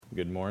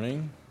Good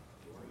morning.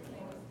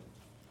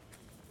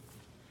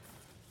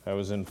 I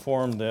was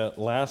informed that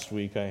last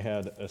week I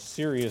had a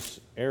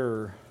serious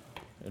error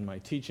in my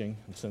teaching,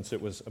 and since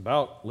it was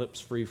about lips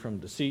free from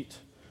deceit,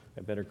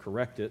 I better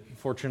correct it.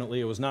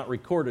 Fortunately, it was not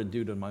recorded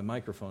due to my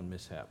microphone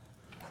mishap.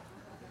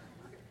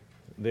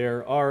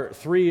 There are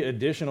 3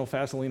 additional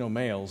Fasolino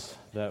males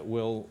that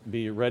will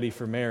be ready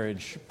for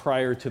marriage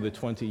prior to the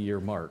 20-year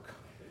mark.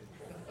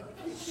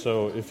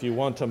 So if you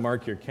want to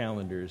mark your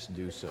calendars,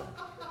 do so.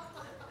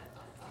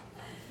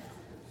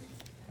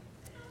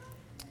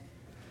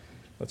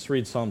 Let's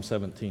read Psalm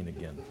 17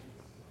 again.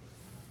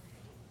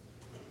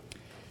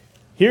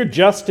 Hear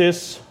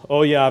justice,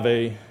 O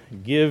Yahweh.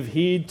 Give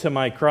heed to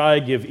my cry.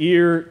 Give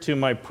ear to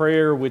my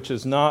prayer, which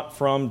is not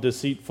from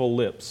deceitful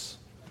lips.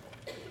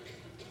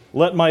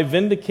 Let my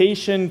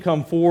vindication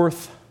come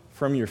forth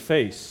from your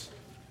face.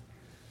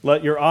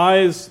 Let your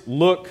eyes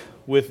look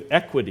with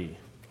equity.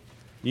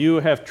 You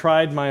have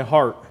tried my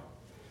heart.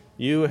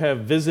 You have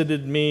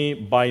visited me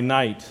by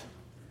night.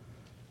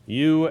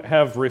 You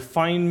have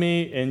refined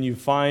me, and you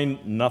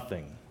find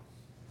nothing.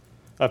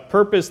 I've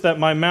purposed that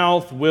my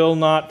mouth will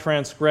not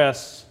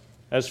transgress.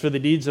 As for the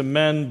deeds of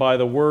men, by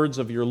the words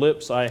of your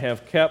lips I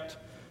have kept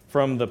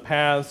from the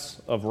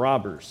paths of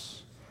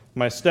robbers.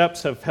 My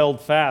steps have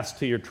held fast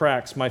to your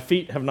tracks. My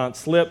feet have not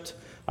slipped.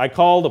 I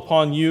called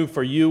upon you,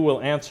 for you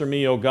will answer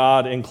me, O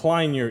God.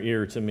 Incline your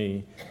ear to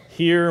me.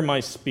 Hear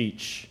my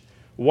speech.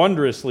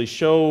 Wondrously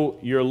show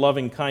your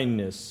loving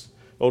kindness,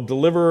 O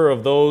deliverer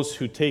of those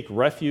who take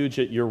refuge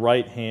at your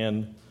right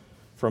hand,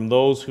 from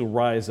those who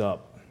rise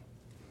up.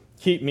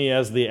 Keep me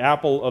as the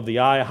apple of the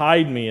eye.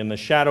 Hide me in the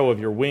shadow of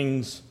your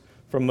wings,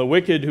 from the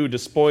wicked who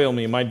despoil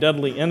me, my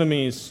deadly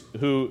enemies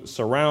who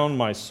surround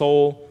my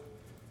soul.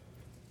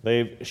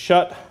 They've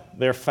shut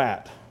their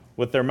fat.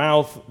 With their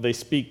mouth they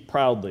speak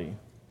proudly.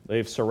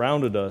 They've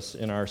surrounded us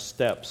in our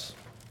steps.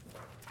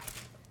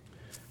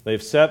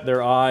 They've set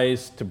their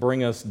eyes to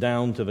bring us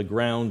down to the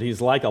ground.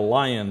 He's like a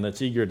lion that's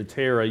eager to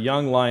tear, a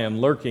young lion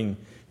lurking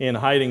in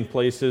hiding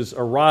places.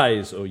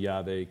 Arise, O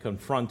Yahweh,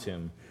 confront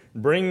him.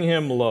 Bring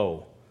him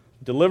low.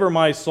 Deliver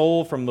my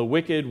soul from the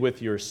wicked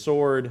with your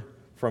sword,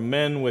 from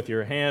men with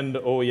your hand,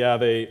 O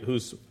Yahweh,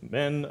 whose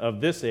men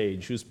of this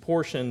age, whose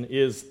portion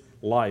is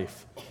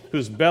life,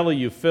 whose belly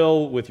you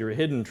fill with your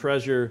hidden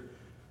treasure.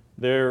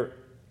 They're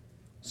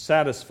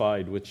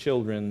satisfied with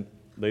children.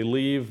 They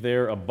leave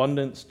their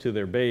abundance to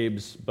their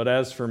babes. But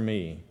as for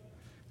me,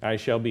 I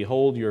shall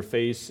behold your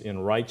face in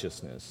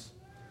righteousness.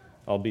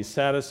 I'll be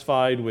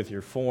satisfied with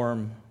your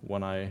form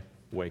when I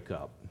wake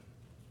up.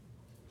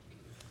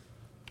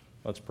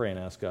 Let's pray and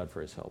ask God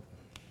for his help.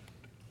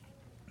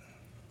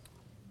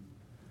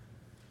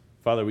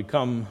 Father, we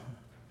come,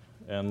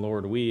 and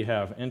Lord, we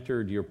have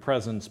entered your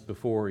presence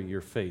before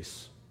your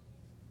face.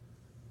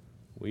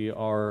 We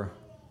are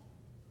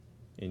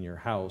in your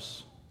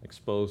house,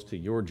 exposed to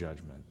your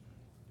judgment.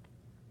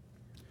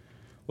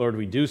 Lord,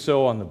 we do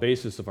so on the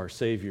basis of our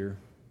Savior,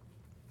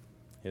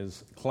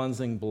 his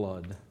cleansing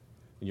blood,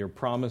 and your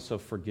promise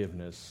of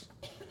forgiveness.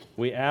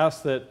 We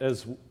ask that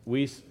as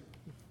we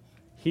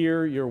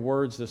hear your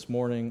words this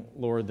morning,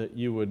 Lord, that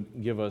you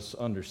would give us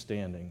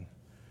understanding,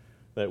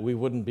 that we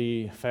wouldn't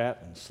be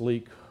fat and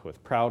sleek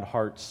with proud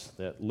hearts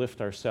that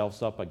lift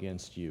ourselves up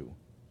against you.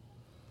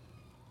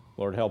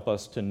 Lord, help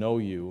us to know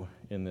you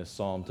in this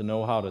psalm, to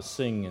know how to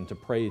sing and to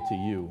pray to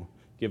you.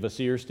 Give us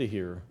ears to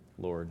hear,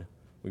 Lord.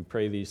 We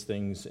pray these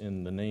things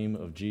in the name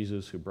of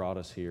Jesus who brought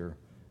us here.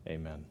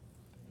 Amen.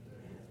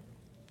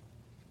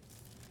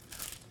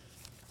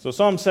 So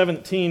Psalm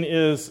 17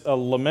 is a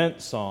lament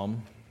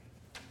psalm.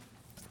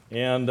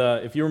 And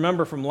if you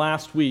remember from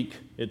last week,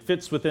 it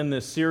fits within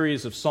this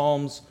series of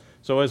psalms.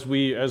 So as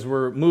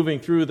we're moving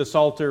through the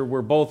Psalter,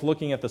 we're both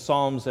looking at the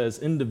psalms as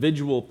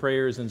individual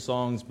prayers and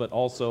songs, but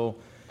also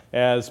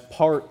as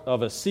part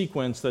of a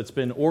sequence that's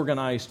been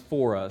organized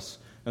for us.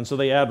 And so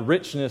they add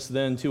richness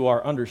then to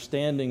our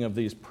understanding of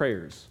these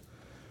prayers.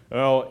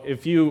 Well,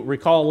 if you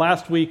recall,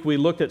 last week we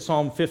looked at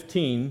Psalm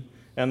 15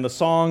 and the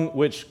song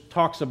which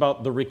talks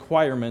about the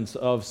requirements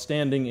of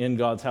standing in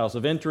God's house,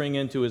 of entering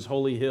into his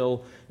holy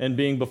hill and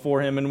being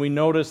before him. And we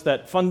noticed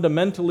that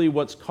fundamentally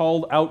what's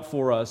called out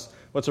for us,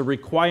 what's a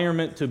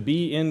requirement to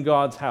be in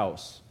God's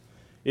house,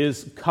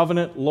 is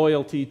covenant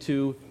loyalty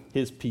to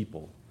his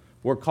people.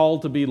 We're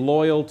called to be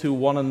loyal to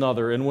one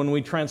another. And when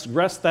we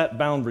transgress that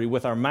boundary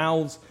with our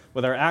mouths,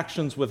 with our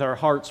actions, with our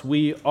hearts,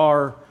 we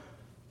are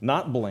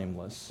not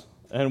blameless,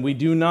 and we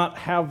do not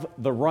have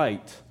the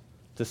right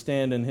to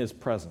stand in his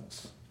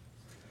presence.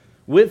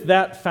 With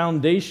that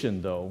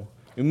foundation, though,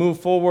 we move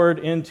forward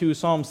into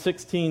Psalm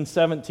 16,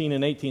 17,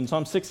 and 18.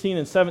 Psalm 16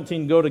 and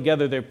 17 go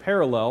together. They're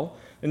parallel.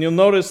 And you'll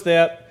notice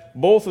that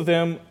both of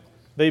them,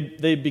 they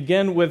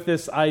begin with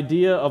this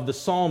idea of the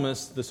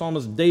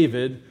psalmist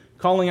David,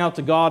 calling out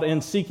to God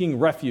and seeking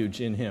refuge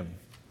in him.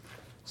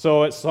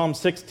 So at Psalm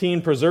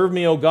 16, preserve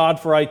me, O God,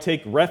 for I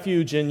take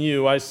refuge in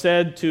you. I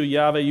said to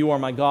Yahweh, you are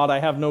my God. I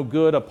have no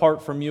good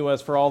apart from you.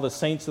 As for all the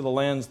saints of the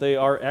lands, they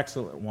are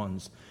excellent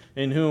ones.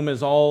 in whom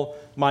is all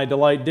my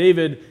delight.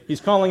 David,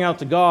 he's calling out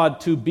to God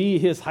to be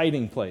his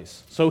hiding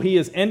place. So he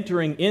is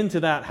entering into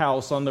that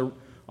house on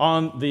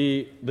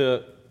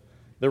the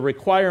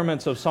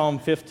requirements of Psalm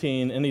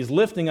 15, and he's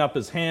lifting up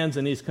his hands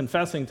and he's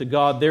confessing to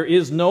God, there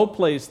is no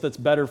place that's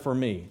better for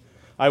me.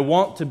 I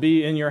want to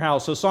be in your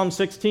house. So Psalm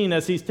 16,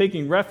 as he's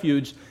taking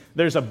refuge,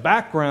 there's a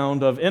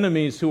background of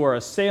enemies who are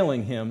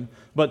assailing him,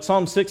 but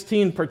Psalm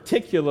 16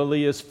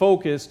 particularly is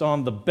focused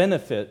on the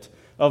benefit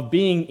of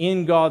being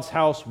in God's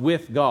house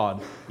with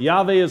God.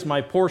 Yahweh is my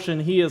portion,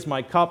 He is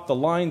my cup, the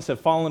lines have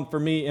fallen for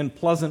me in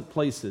pleasant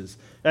places.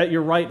 At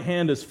your right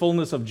hand is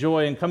fullness of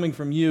joy, and coming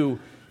from you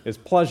is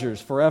pleasures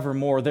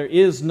forevermore. There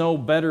is no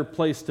better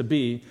place to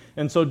be.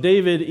 And so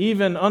David,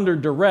 even under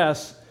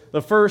duress,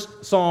 the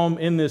first psalm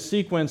in this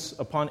sequence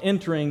upon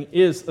entering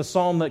is a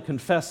psalm that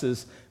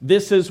confesses,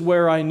 this is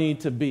where I need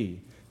to be.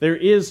 There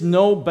is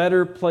no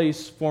better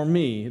place for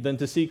me than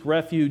to seek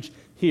refuge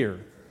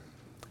here.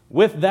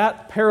 With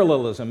that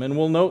parallelism, and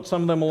we'll note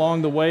some of them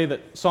along the way,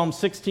 that Psalm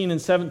 16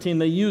 and 17,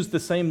 they use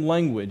the same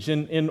language.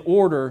 In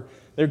order,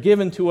 they're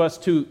given to us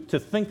to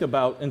think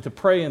about and to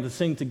pray and to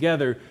sing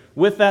together.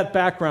 With that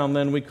background,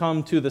 then, we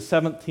come to the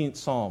 17th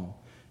Psalm,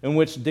 in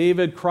which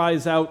David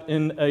cries out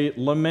in a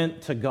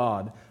lament to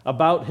God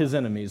about his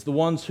enemies, the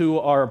ones who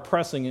are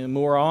oppressing him,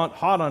 who are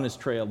hot on his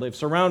trail. They've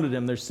surrounded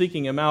him. They're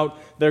seeking him out.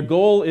 Their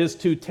goal is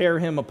to tear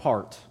him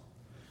apart.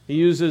 He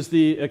uses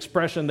the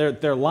expression,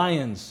 they're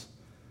lions.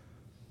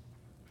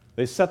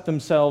 They set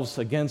themselves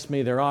against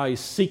me. Their eyes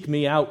seek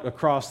me out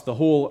across the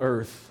whole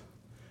earth.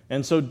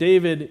 And so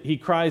David, he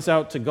cries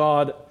out to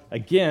God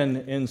again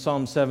in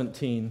Psalm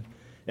 17.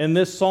 And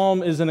this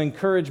psalm is an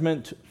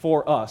encouragement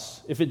for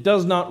us. If it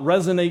does not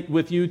resonate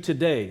with you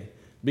today,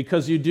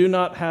 because you do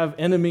not have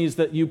enemies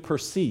that you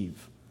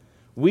perceive,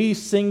 we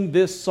sing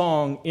this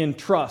song in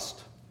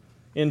trust,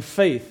 in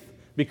faith,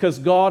 because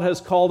God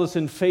has called us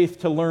in faith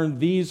to learn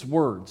these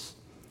words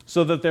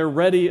so that they're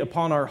ready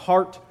upon our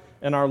heart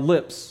and our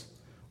lips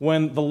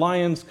when the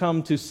lions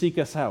come to seek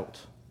us out.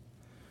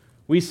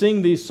 We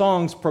sing these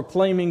songs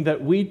proclaiming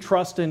that we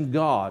trust in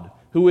God,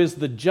 who is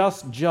the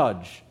just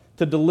judge,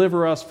 to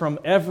deliver us from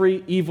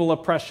every evil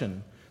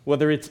oppression,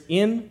 whether it's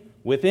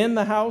within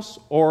the house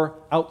or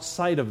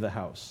outside of the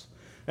house.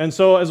 And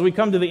so as we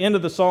come to the end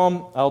of the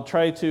psalm, I'll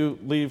try to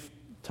leave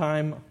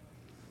time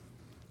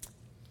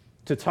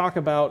to talk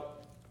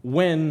about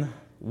when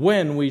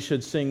we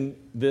should sing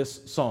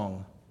this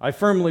song. I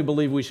firmly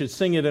believe we should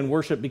sing it in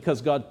worship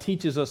because God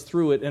teaches us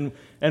through it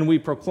and we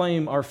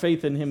proclaim our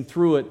faith in Him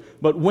through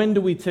it. But when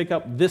do we take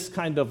up this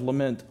kind of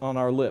lament on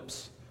our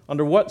lips?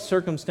 Under what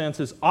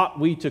circumstances ought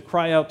we to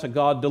cry out to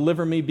God,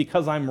 deliver me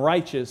because I'm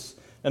righteous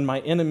and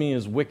my enemy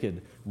is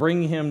wicked.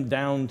 Bring him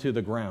down to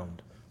the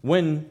ground.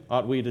 When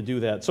ought we to do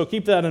that? So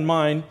keep that in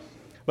mind.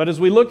 But as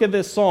we look at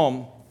this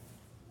psalm,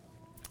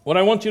 what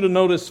I want you to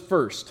notice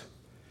first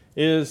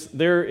is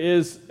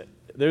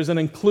there's an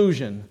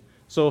inclusion.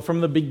 So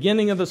from the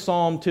beginning of the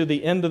psalm to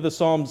the end of the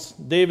psalms,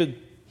 David,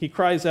 he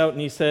cries out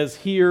and he says,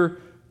 hear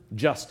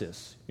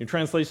justice. Your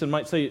translation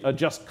might say a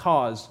just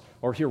cause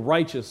or hear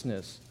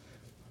righteousness.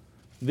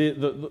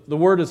 The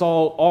word is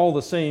all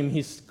the same.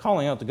 He's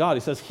calling out to God. He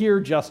says, hear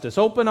justice.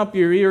 Open up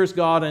your ears,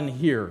 God, and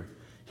hear.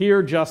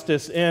 Hear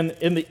justice. And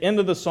in the end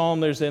of the psalm,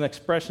 there's an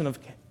expression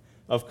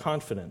of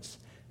confidence.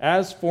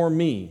 As for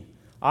me,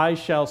 I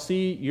shall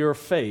see your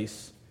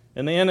face.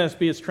 In the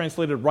NSB, it's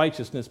translated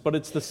righteousness, but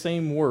it's the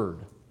same word.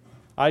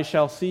 I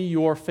shall see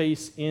your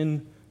face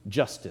in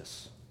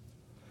justice.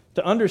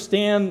 To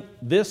understand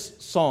this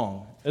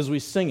song as we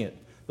sing it,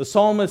 the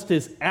psalmist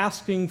is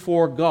asking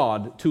for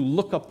God to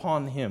look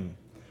upon him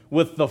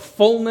with the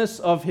fullness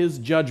of His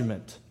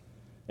judgment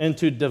and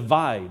to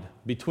divide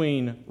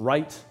between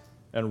right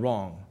and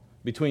wrong,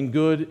 between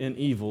good and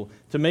evil,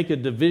 to make a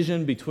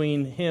division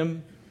between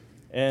him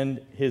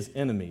and his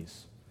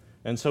enemies.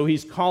 And so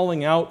he's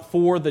calling out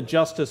for the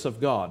justice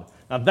of God.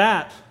 Now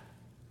that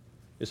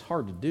is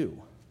hard to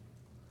do.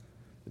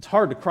 It's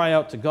hard to cry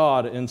out to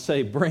God and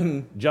say,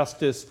 bring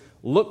justice,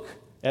 look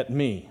at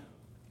me,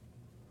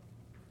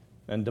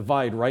 and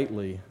divide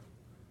rightly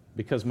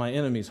because my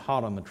enemy's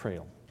hot on the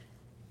trail.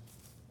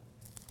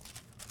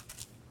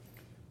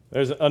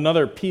 There's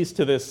another piece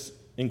to this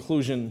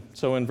inclusion.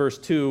 So in verse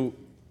 2,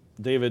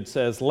 David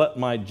says, let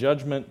my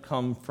judgment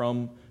come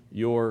from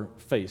your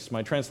face.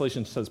 My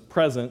translation says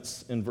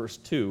presence in verse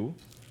 2.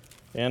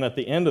 And at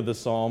the end of the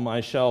psalm,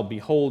 I shall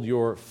behold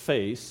your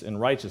face in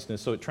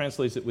righteousness. So it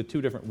translates it with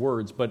two different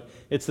words, but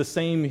it's the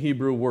same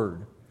Hebrew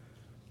word.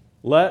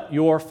 Let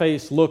your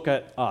face look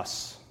at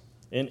us.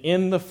 And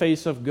in the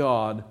face of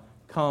God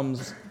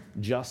comes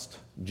just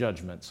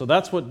judgment. So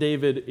that's what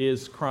David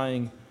is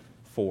crying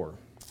for.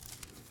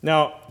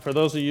 Now, for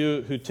those of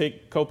you who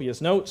take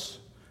copious notes,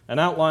 an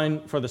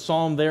outline for the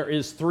psalm, there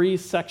is 3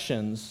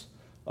 sections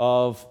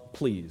of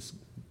pleas.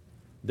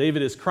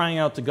 David is crying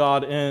out to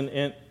God,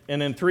 and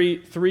in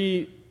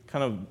three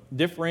kind of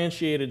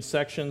differentiated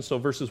sections, so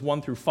verses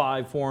 1 through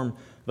 5 form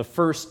the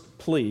first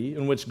plea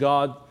in which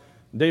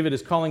David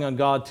is calling on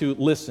God to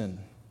listen.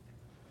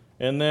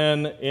 And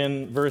then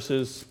in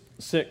verses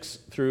 6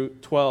 through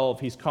 12,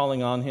 he's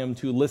calling on him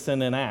to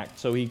listen and act.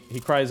 So he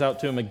cries out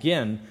to him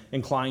again,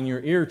 incline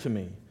your ear to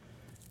me.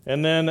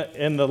 And then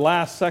in the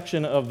last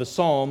section of the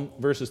psalm,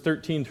 verses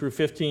 13 through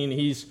 15,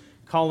 he's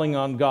calling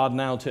on God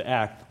now to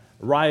act.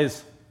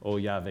 Rise, O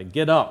Yahweh,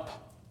 get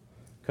up,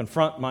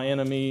 confront my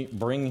enemy,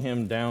 bring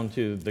him down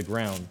to the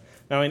ground.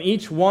 Now in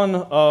each one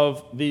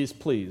of these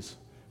pleas,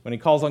 when he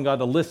calls on God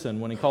to listen,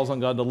 when he calls on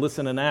God to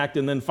listen and act,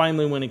 and then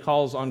finally when he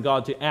calls on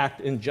God to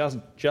act in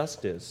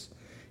justice,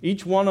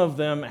 each one of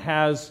them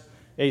has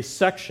a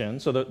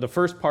section. So the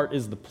first part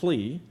is the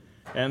plea,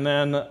 and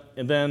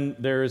then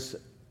there's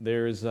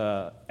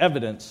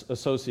evidence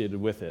associated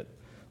with it.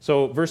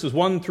 So verses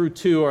 1 through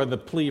 2 are the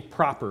plea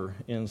proper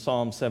in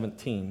Psalm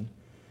 17.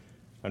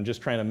 I'm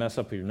just trying to mess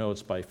up your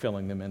notes by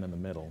filling them in the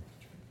middle.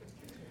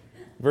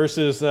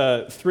 Verses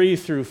 3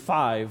 through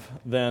 5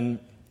 then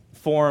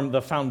form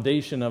the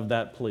foundation of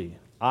that plea.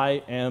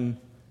 I am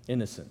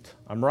innocent.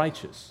 I'm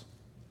righteous.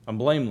 I'm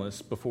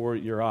blameless before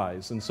your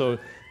eyes. And so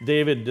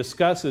David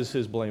discusses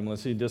his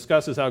blameless. He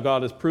discusses how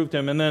God has proved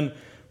him. And then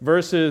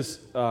verses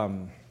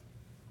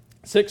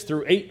 6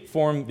 through 8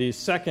 form the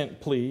second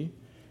plea.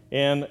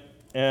 And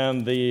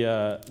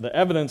the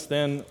evidence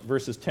then,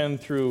 verses 10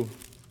 through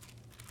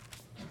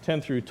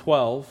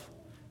 12,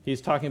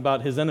 he's talking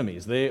about his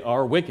enemies. They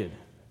are wicked.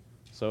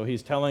 So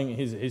he's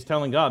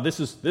telling God, this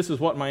is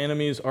what my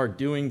enemies are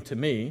doing to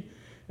me.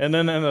 And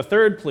then in the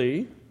third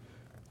plea,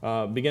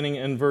 beginning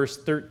in verse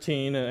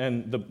 13,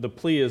 and the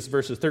plea is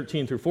verses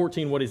 13 through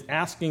 14, what he's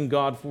asking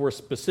God for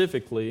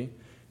specifically.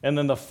 And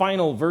then the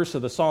final verse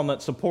of the psalm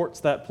that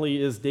supports that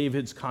plea is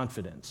David's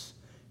confidence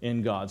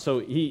in God. So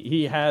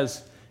he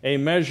has a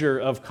measure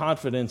of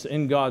confidence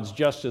in God's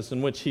justice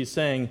in which he's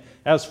saying,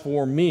 as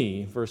for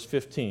me, verse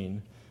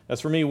 15,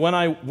 as for me, when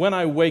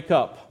I wake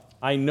up,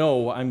 I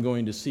know I'm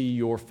going to see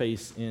your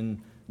face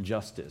in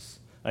justice.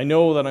 I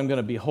know that I'm going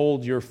to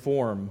behold your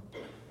form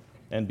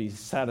and be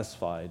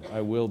satisfied.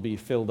 I will be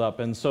filled up.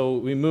 And so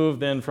we move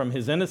then from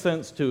his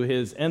innocence to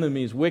his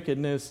enemy's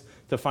wickedness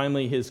to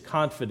finally his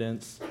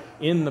confidence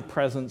in the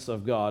presence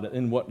of God,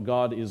 in what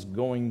God is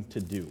going to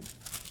do.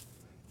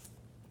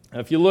 Now,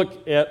 if you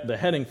look at the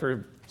heading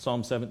for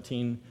Psalm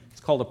 17,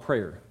 it's called a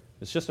prayer.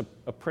 It's just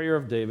a prayer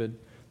of David.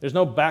 There's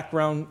no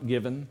background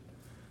given.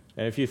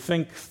 And if you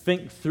think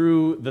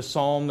through the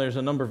psalm, there's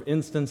a number of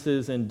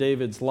instances in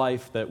David's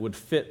life that would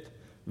fit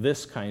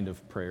this kind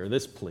of prayer,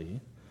 this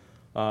plea.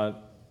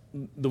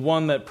 The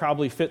one that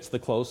probably fits the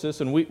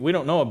closest, and we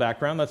don't know a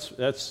background,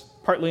 that's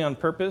partly on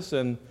purpose,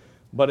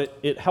 but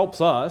it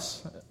helps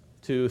us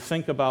to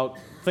think about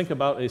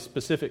a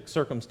specific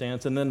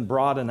circumstance and then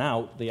broaden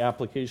out the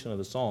application of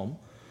the psalm.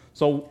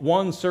 So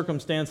one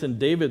circumstance in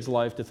David's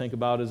life to think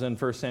about is in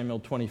 1 Samuel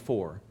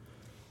 24.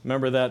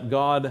 Remember that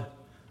Gad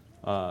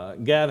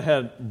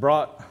had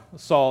brought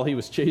Saul. He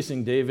was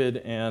chasing David,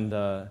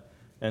 and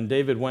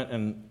David went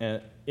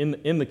and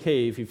in the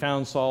cave, he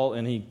found Saul,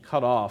 and he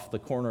cut off the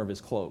corner of his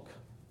cloak.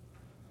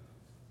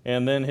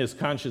 And then his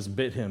conscience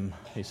bit him.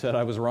 He said,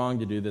 I was wrong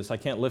to do this. I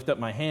can't lift up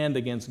my hand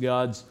against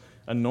God's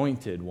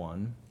anointed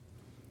one.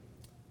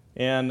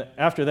 And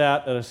after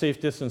that, at a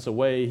safe distance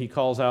away, he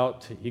calls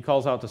out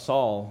to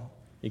Saul.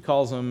 He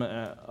calls him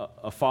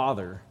a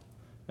father.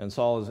 And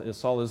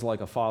Saul is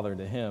like a father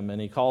to him.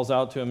 And he calls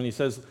out to him and he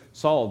says,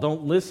 Saul,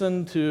 don't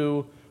listen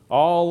to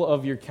all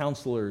of your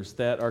counselors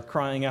that are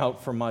crying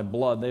out for my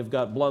blood. They've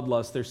got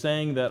bloodlust. They're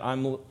saying that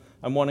I'm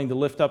wanting to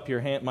lift up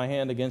my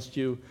hand against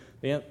you.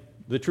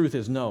 The truth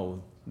is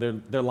no.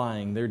 They're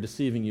lying. They're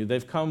deceiving you.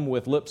 They've come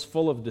with lips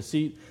full of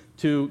deceit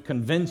to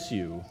convince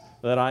you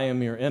that I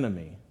am your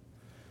enemy.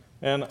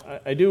 And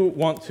I do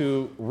want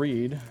to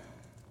read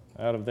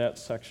out of that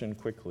section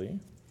quickly.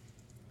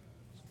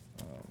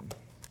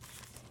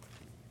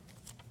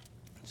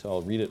 So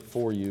I'll read it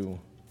for you.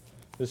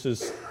 This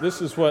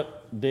is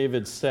what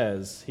David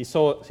says. He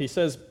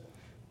says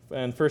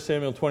in 1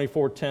 Samuel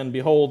 24:10,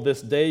 Behold,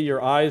 this day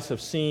your eyes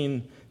have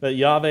seen that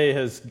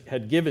Yahweh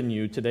had given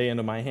you today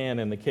into my hand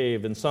in the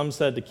cave, and some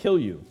said to kill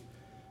you.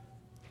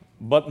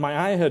 But my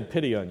eye had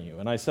pity on you,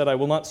 and I said, I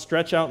will not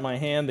stretch out my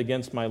hand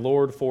against my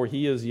Lord, for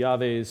he is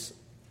Yahweh's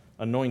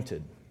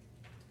anointed.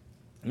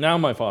 Now,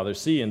 my father,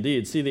 see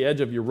the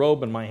edge of your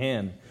robe in my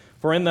hand.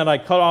 For in that I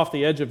cut off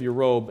the edge of your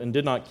robe and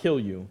did not kill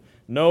you.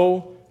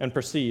 Know and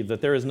perceive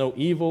that there is no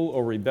evil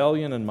or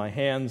rebellion in my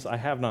hands. I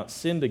have not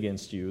sinned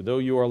against you, though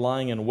you are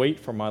lying in wait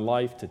for my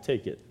life to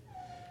take it.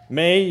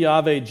 May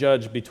Yahweh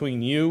judge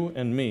between you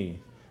and me,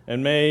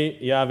 and may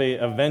Yahweh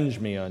avenge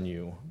me on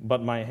you,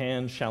 but my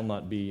hand shall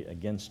not be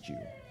against you.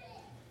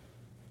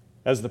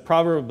 As the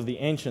proverb of the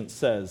ancient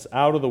says,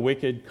 out of the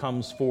wicked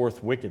comes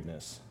forth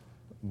wickedness,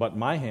 but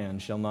my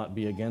hand shall not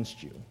be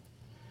against you.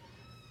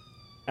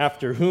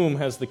 After whom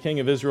has the king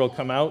of Israel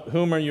come out?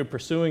 Whom are you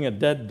pursuing? A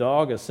dead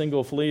dog, a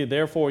single flea?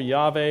 Therefore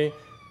be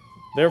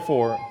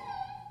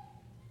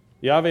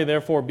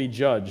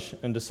judge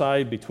and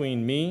decide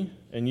between me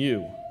and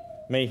you.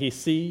 May he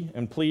see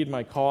and plead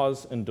my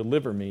cause and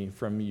deliver me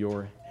from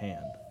your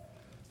hand.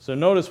 So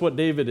notice what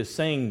David is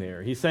saying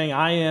there. He's saying,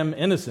 I am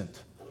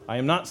innocent. I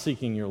am not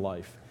seeking your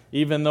life.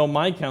 Even though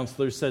my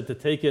counselors said to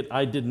take it,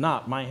 I did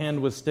not. My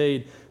hand was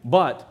stayed.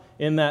 But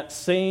in that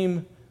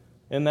same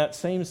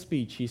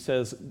speech, he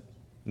says,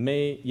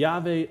 may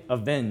Yahweh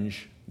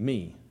avenge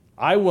me.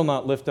 I will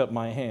not lift up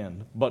my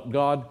hand, but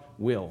God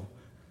will.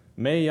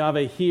 May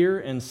Yahweh hear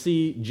and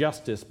see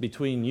justice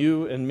between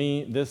you and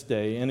me this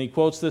day. And he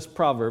quotes this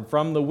proverb,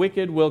 from the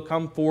wicked will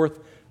come forth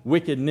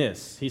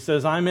wickedness. He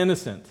says, I'm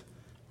innocent.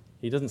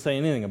 He doesn't say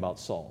anything about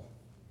Saul.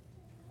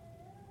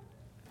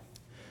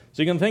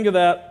 So you can think of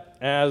that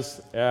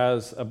as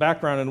a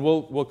background, and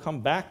we'll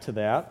come back to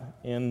that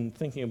in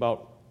thinking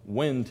about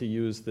when to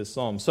use this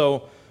psalm.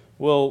 So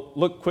we'll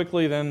look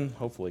quickly then,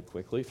 hopefully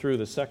quickly, through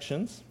the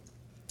sections.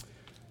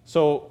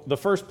 So the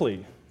first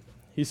plea,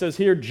 he says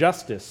here,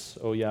 justice,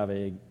 O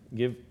Yahweh,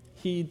 give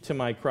heed to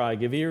my cry,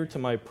 give ear to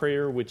my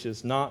prayer, which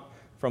is not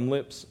from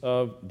lips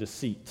of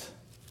deceit.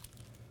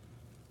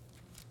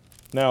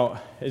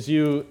 Now, as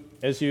you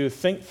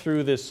think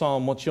through this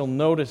psalm, what you'll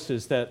notice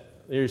is that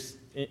there's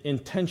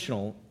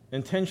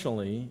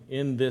intentionally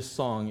in this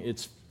song,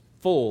 it's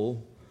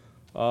full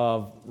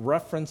of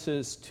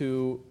references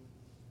to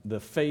the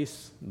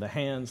face, the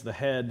hands, the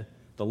head,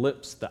 the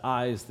lips, the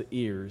eyes, the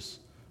ears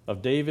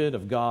of David,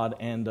 of God,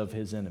 and of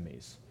his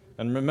enemies.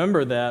 And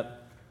remember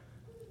that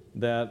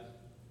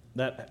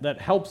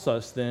helps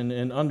us then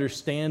in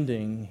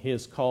understanding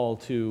his call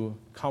to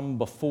come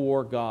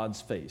before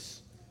God's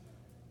face.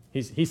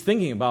 He's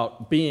thinking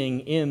about being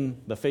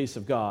in the face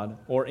of God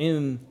or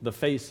in the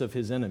face of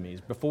his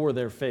enemies, before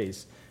their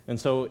face. And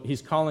so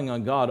he's calling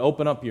on God,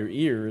 open up your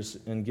ears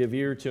and give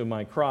ear to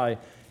my cry.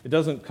 It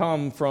doesn't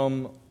come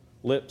from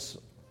lips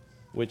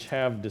which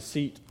have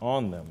deceit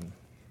on them.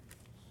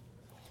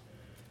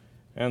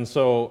 And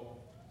so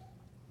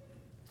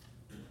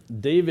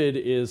David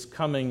is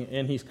coming,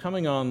 and he's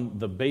coming on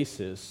the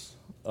basis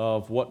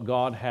of what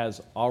God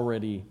has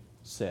already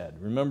said.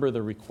 Remember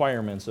the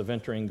requirements of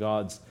entering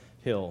God's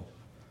hill.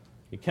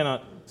 You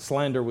cannot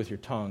slander with your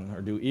tongue,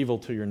 or do evil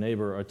to your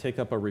neighbor, or take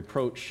up a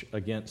reproach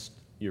against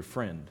your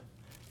friend.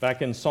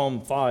 Back in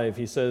Psalm 5,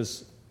 he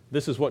says,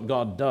 this is what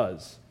God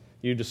does.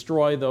 You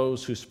destroy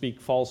those who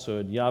speak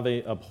falsehood.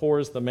 Yahweh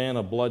abhors the man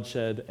of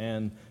bloodshed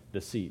and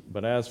deceit.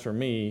 But as for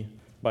me,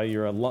 by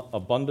your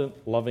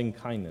abundant loving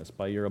kindness,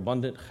 by your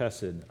abundant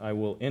chesed, I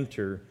will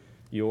enter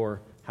your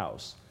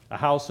house, a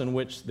house in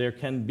which there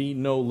can be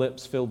no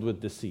lips filled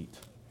with deceit.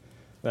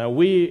 Now,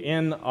 we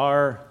in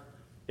our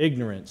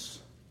ignorance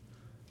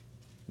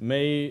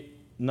may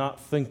not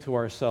think to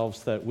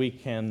ourselves that we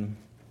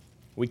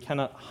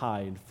cannot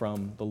hide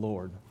from the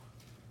Lord.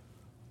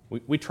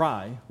 We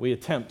try, we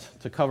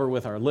attempt to cover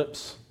with our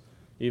lips,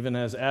 even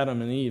as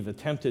Adam and Eve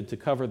attempted to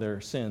cover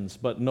their sins,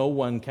 but no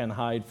one can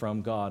hide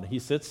from God. He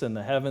sits in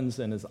the heavens,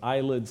 and his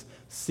eyelids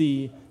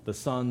see the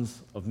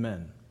sons of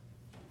men.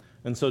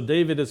 And so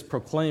David is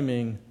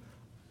proclaiming,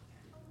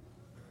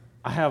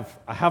 I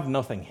have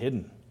nothing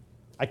hidden.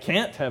 I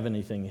can't have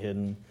anything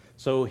hidden.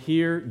 So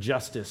hear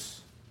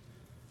justice.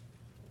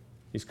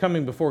 He's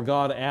coming before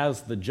God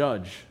as the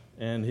judge,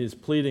 and he's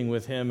pleading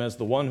with him as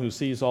the one who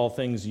sees all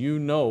things. You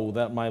know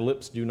that my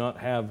lips do not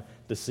have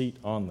deceit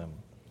on them.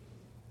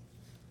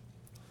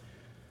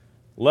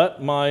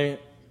 Let my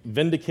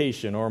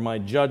vindication or my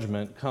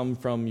judgment come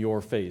from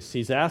your face.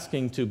 He's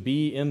asking to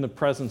be in the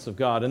presence of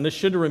God. And this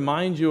should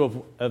remind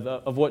you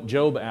of what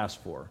Job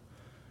asked for.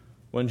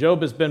 When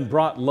Job has been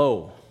brought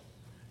low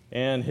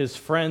and his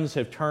friends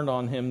have turned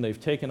on him,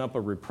 they've taken up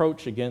a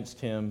reproach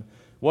against him,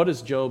 what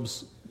is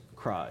Job's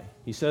cry?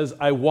 He says,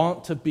 I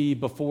want to be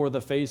before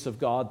the face of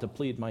God to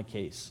plead my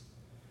case.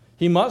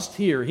 He must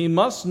hear, he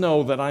must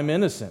know that I'm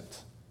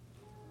innocent.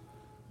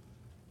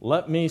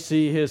 Let me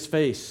see his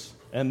face,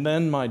 and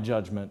then my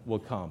judgment will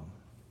come.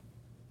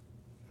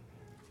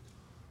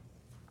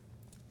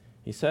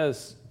 He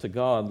says to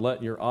God,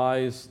 let your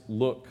eyes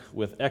look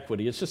with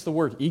equity. It's just the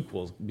word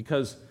equals,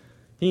 because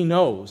he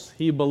knows,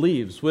 he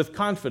believes with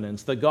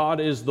confidence that God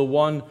is the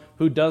one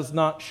who does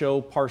not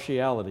show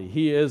partiality.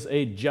 He is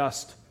a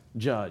just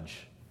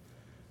judge.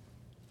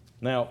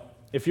 Now,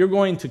 if you're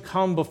going to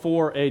come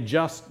before a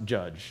just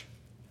judge,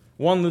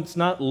 one that's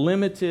not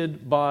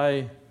limited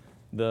by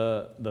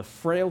the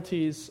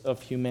frailties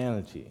of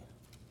humanity,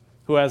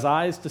 who has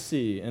eyes to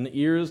see and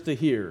ears to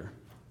hear,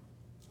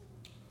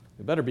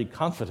 you better be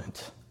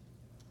confident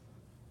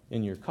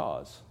in your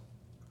cause,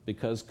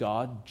 because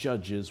God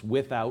judges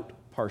without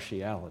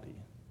partiality.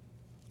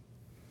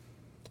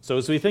 So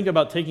as we think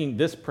about taking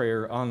this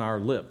prayer on our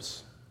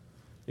lips,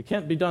 it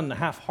can't be done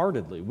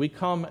half-heartedly. We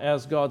come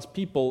as God's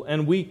people,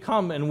 and we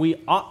come and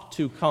we ought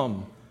to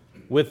come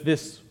with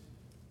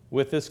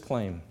this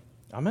claim.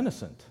 I'm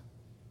innocent.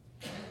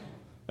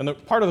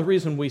 And part of the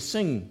reason we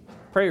sing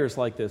prayers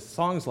like this,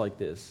 songs like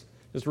this,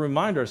 is to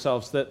remind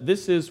ourselves that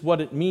this is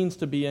what it means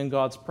to be in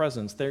God's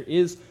presence. There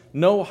is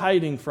no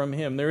hiding from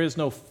him. There is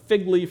no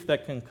fig leaf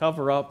that can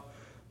cover up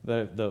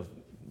the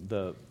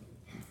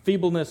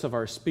feebleness of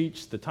our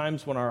speech, the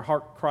times when our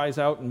heart cries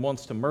out and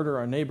wants to murder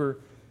our neighbor.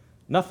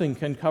 Nothing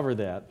can cover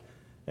that.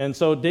 And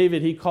so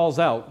David, he calls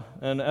out,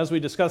 and as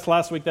we discussed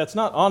last week, that's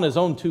not on his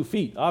own 2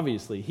 feet,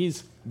 obviously.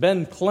 He's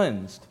been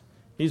cleansed.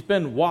 He's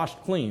been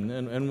washed clean,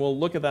 and we'll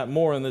look at that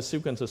more in this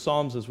sequence of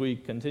Psalms as we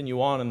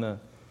continue on in the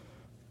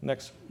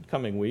next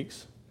coming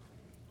weeks.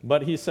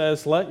 But he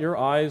says, let your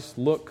eyes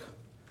look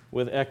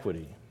with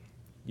equity.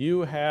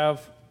 You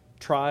have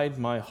tried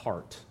my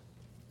heart.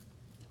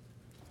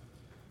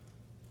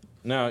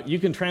 Now, you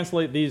can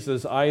translate these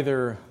as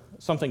either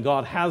something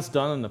God has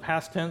done in the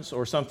past tense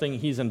or something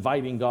he's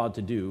inviting God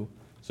to do.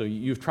 So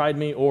you've tried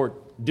me, or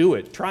do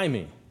it, try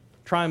me,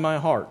 try my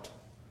heart.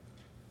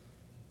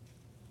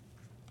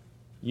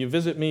 You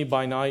visit me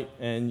by night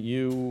and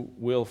you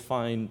will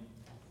find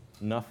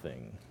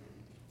nothing.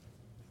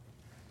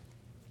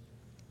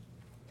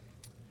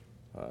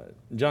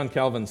 John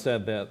Calvin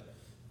said that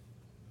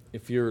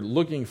if you're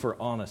looking for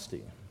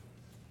honesty,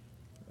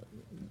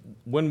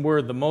 when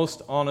we're the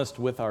most honest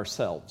with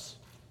ourselves,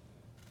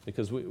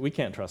 because we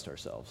can't trust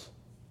ourselves.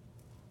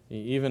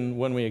 Even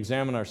when we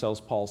examine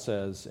ourselves, Paul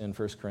says in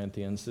 1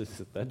 Corinthians,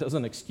 that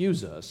doesn't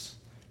excuse us.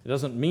 It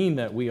doesn't mean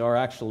that we are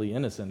actually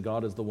innocent.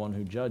 God is the one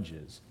who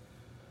judges.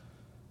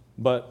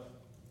 But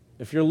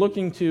if you're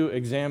looking to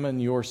examine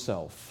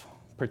yourself,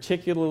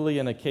 particularly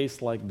in a case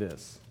like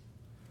this,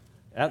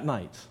 at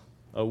night,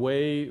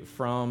 away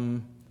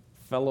from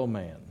fellow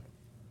man,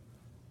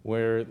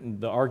 where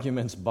the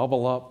arguments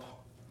bubble up,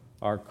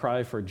 our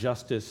cry for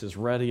justice is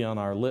ready on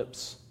our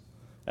lips,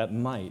 at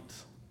night,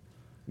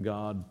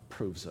 God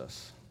proves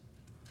us.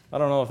 I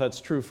don't know if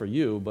that's true for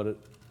you, but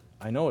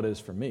I know it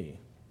is for me.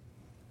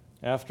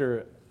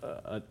 After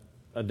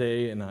a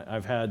day, and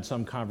I've had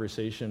some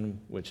conversation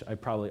which I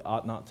probably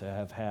ought not to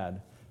have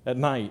had, at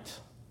night,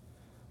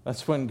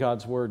 that's when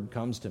God's word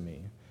comes to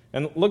me.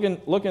 And look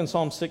in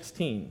Psalm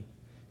 16.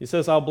 He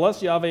says, I'll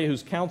bless Yahweh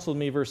who's counseled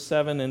me, verse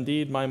 7,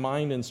 indeed my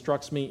mind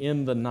instructs me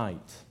in the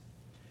night.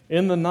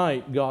 In the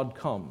night, God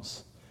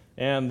comes.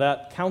 And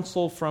that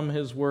counsel from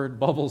his word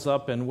bubbles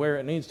up, and where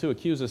it needs to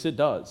accuse us, it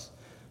does.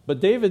 But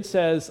David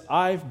says,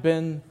 I've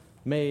been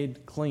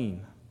made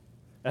clean.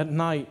 At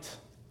night,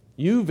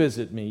 you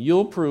visit me,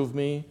 you'll prove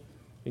me,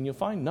 and you'll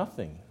find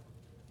nothing.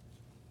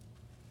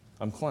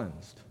 I'm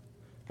cleansed.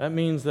 That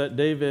means that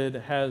David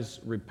has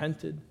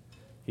repented.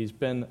 He's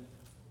been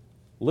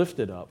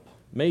lifted up,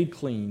 made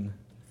clean,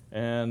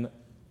 and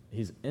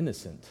he's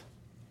innocent.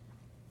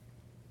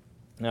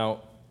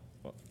 Now,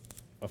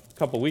 a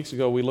couple weeks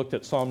ago, we looked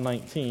at Psalm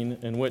 19,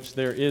 in which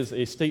there is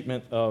a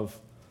statement of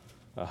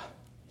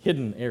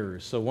hidden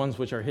errors, so ones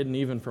which are hidden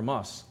even from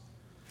us.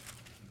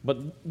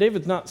 But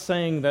David's not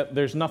saying that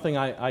there's nothing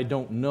I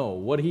don't know.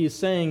 What he's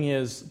saying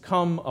is,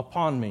 come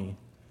upon me.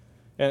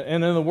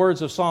 And in the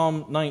words of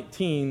Psalm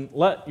 19,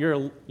 let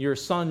your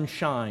sun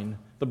shine,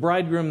 the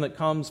bridegroom that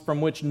comes, from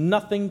which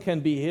nothing can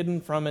be hidden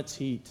from its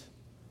heat.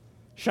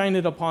 Shine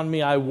it upon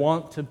me. I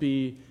want to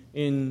be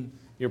in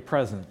your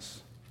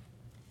presence.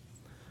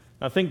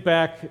 Now think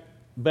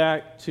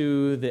back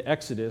to the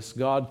Exodus.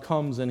 God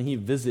comes and he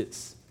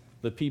visits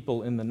the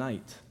people in the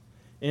night.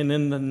 And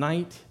in the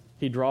night,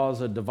 he draws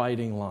a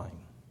dividing line.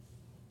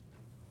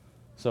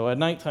 So at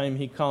nighttime,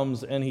 he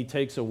comes and he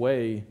takes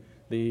away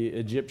the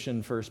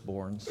Egyptian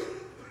firstborns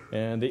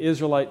and the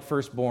Israelite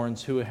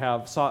firstborns who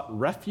have sought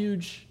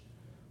refuge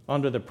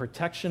under the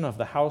protection of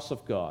the house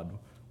of God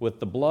with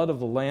the blood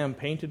of the lamb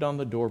painted on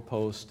the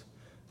doorpost.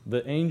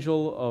 The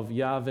angel of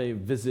Yahweh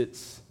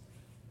visits,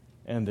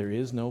 and there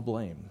is no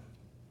blame,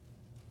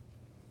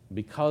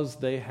 because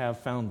they have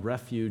found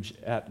refuge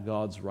at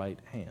God's right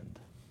hand.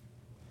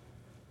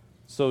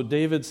 So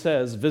David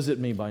says, visit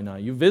me by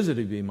night. You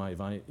visited me by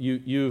night.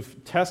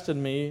 You've tested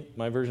me.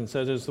 My version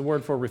says it's the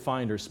word for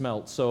refined or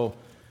smelt. So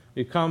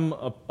you come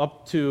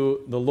up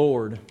to the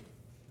Lord,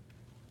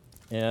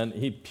 and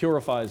he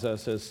purifies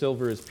us as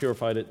silver is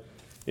purified.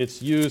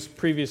 It's used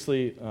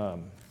previously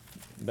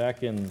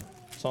back in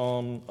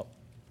Psalm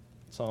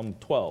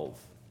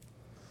 12.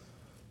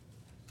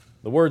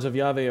 The words of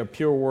Yahweh are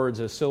pure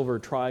words as silver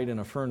tried in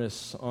a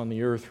furnace on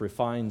the earth,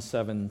 refined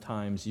 7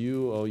 times.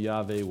 You, O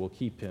Yahweh, will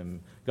keep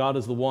him. God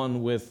is the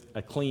one with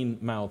a clean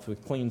mouth,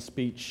 with clean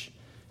speech,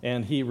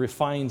 and he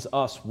refines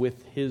us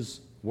with his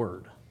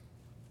word.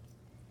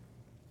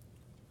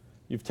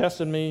 You've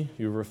tested me,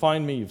 you've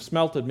refined me, you've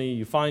smelted me,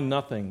 you find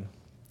nothing.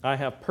 I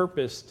have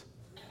purposed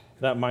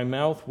that my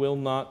mouth will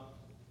not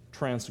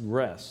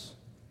transgress.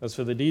 As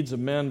for the deeds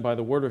of men, by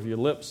the word of your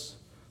lips,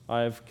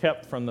 I have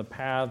kept from the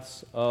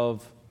paths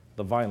of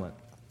the violent.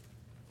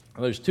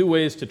 There's 2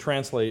 ways to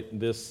translate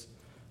this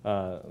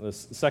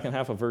second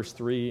half of verse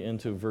 3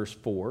 into verse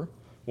 4.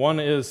 One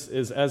is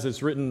as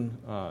it's written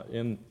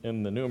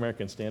in the New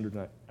American Standard,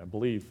 and I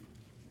believe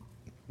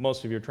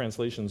most of your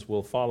translations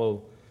will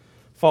follow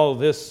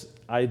this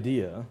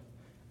idea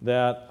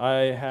that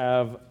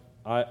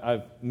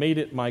I've made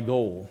it my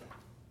goal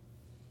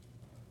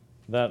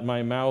that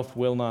my mouth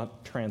will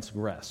not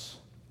transgress.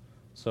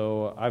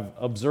 So I've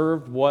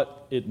observed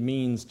what it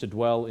means to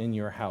dwell in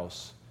your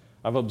house.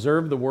 I've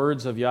observed the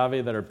words of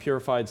Yahweh that are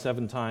purified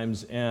 7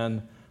 times,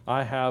 and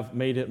I have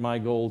made it my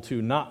goal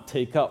to not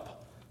take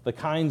up the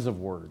kinds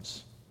of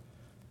words,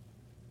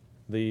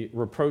 the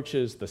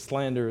reproaches, the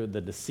slander,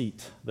 the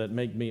deceit that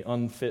make me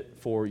unfit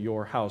for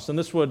your house. And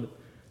this would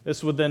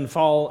This would then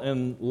fall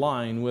in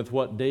line with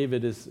what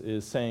David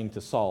is saying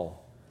to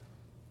Saul.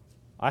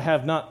 I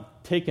have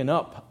not taken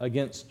up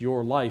against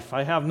your life.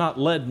 I have not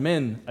led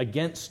men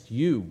against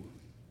you.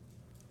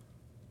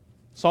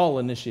 Saul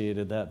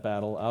initiated that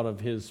battle out of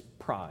his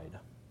pride.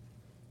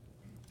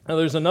 Now,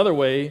 there's another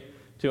way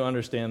to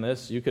understand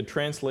this. You could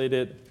translate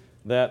it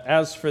that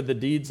as for the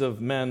deeds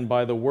of men,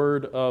 by the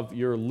word of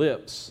your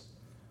lips,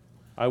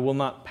 I will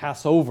not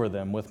pass over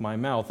them with my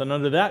mouth. And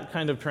under that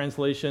kind of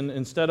translation,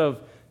 instead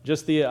of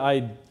just the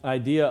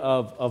idea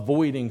of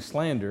avoiding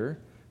slander,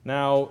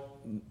 now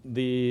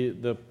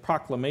the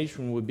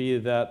proclamation would be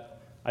that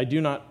I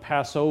do not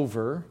pass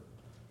over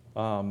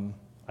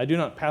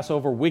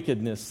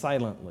wickedness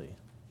silently.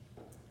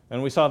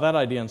 And we saw that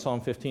idea in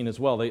Psalm 15 as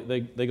well. They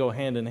go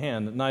hand in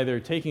hand, neither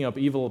taking up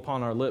evil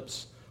upon our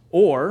lips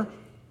or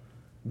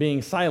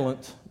being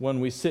silent when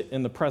we sit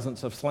in the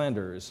presence of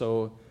slanderers.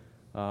 So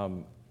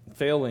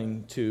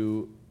failing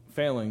to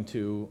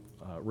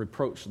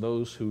reproach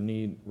those who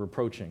need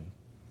reproaching.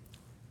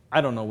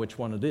 I don't know which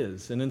one it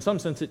is. And in some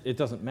sense, it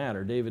doesn't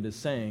matter. David is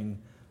saying,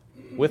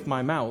 with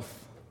my mouth,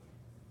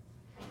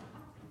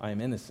 I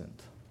am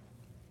innocent.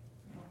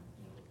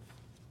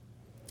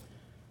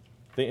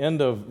 The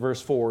end of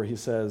verse 4, he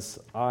says,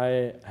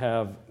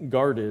 I've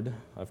guarded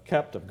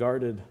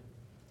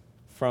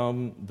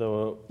from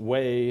the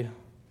way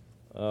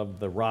of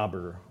the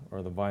robber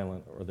or the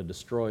violent or the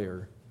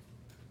destroyer.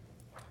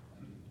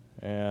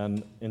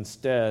 And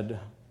instead,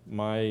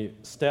 my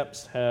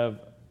steps have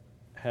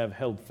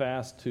held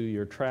fast to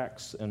your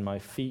tracks, and my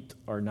feet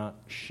are not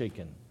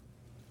shaken.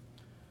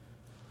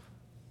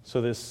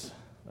 So this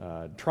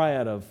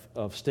triad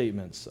of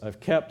statements, I've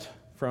kept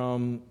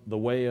from the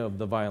way of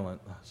the violent.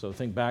 So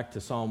think back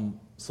to Psalm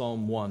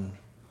 1.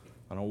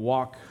 I don't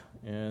walk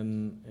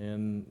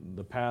in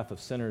the path of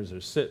sinners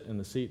or sit in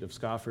the seat of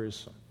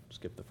scoffers.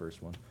 Skip the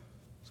first one.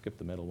 Skip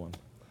the middle one.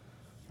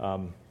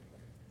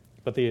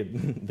 But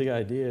the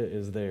idea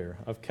is there.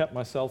 I've kept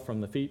myself from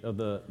the feet of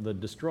the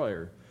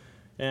destroyer.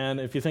 And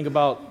if you think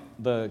about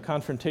the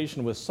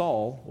confrontation with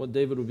Saul, what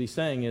David would be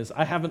saying is,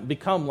 I haven't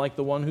become like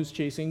the one who's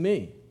chasing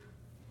me.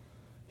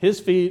 His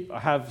feet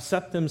have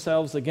set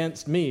themselves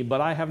against me,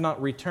 but I have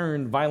not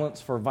returned violence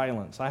for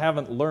violence. I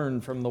haven't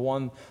learned from the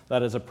one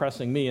that is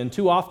oppressing me. And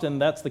too often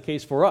that's the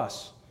case for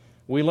us.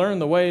 We learn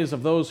the ways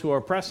of those who are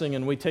oppressing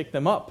and we take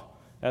them up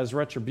as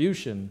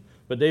retribution.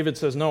 But David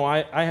says, no,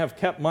 I have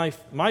kept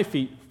my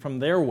feet from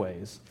their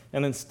ways,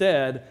 and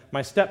instead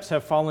my steps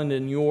have fallen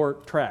in your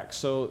tracks.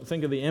 So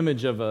think of the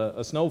image of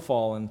a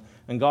snowfall,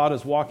 and God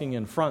is walking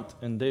in front,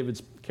 and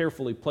David's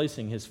carefully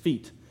placing his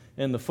feet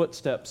in the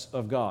footsteps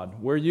of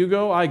God. Where you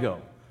go, I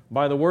go.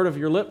 By the word of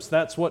your lips,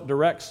 that's what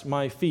directs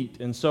my feet.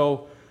 And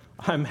so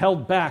I'm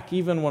held back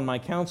even when my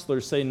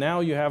counselors say, now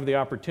you have the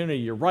opportunity,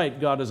 you're right,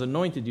 God has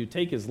anointed you,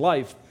 take his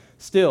life.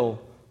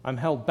 Still, I'm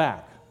held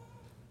back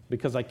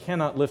because I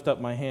cannot lift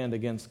up my hand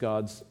against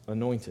God's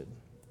anointed.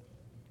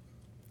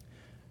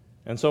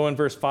 And so in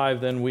verse 5,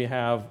 then we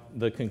have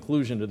the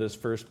conclusion to this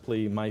first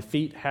plea, my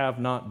feet have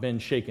not been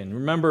shaken.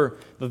 Remember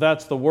that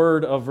that's the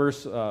word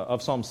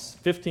of Psalms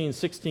 15,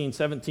 16,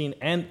 17,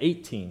 and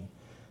 18.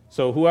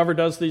 So whoever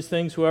does these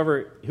things,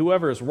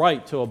 whoever is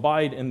right to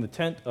abide in the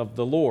tent of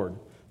the Lord,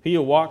 he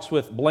who walks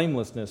with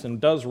blamelessness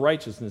and does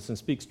righteousness and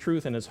speaks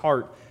truth in his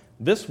heart,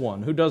 this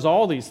one who does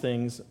all these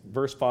things,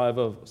 verse 5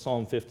 of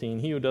Psalm 15,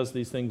 he who does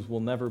these things will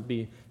never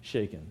be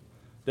shaken.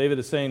 David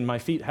is saying, my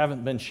feet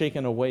haven't been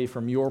shaken away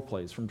from your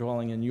place, from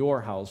dwelling in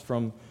your house,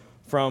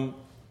 from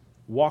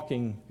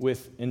walking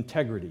with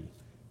integrity,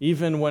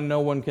 even when no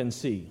one can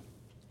see.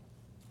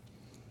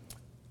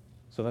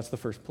 So that's the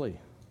first plea.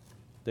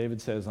 David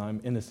says,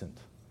 I'm innocent.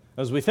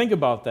 As we think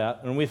about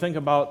that, and we think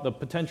about the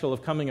potential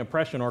of coming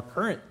oppression or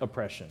current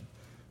oppression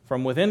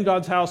from within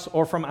God's house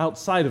or from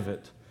outside of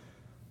it,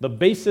 the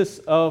basis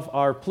of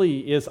our plea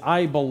is,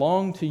 I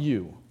belong to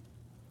you,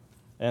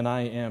 and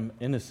I am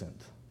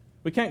innocent.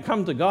 We can't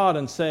come to God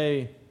and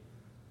say,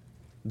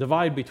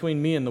 divide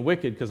between me and the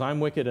wicked because I'm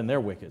wicked and they're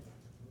wicked.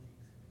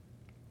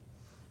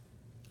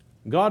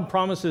 God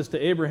promises to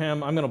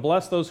Abraham, I'm going to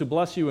bless those who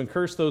bless you and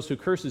curse those who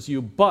curse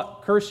you,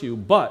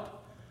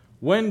 but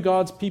when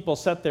God's people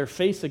set their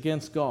face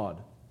against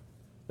God,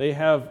 they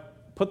have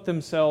put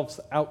themselves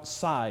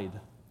outside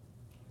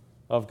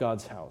of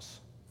God's house.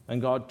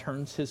 And God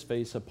turns his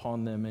face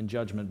upon them in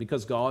judgment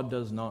because God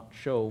does not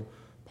show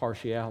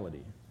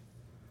partiality.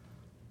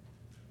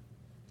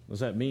 What does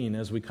that mean?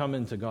 As we come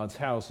into God's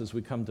house, as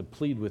we come to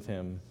plead with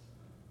him,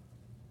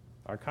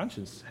 our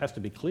conscience has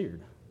to be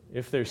cleared.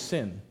 If there's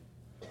sin,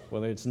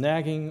 whether it's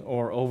nagging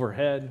or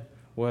overhead,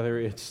 whether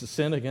it's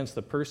sin against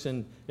the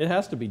person, it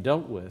has to be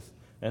dealt with.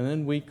 And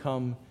then we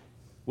come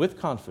with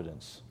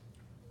confidence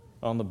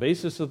on the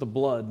basis of the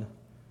blood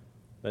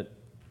that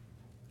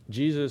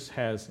Jesus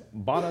has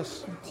bought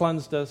us,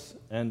 cleansed us,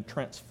 and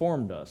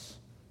transformed us,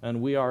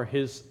 and we are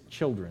his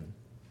children,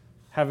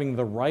 having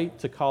the right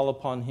to call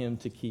upon him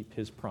to keep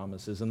his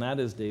promises. And that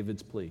is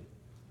David's plea.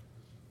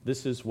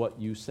 This is what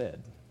you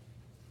said.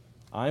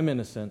 I'm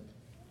innocent.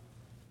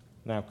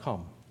 Now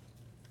come.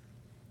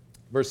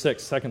 Verse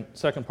 6,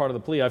 second part of the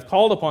plea. I've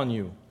called upon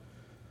you,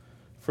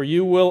 for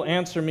you will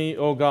answer me,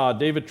 O God.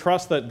 David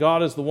trusts that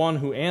God is the one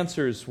who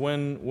answers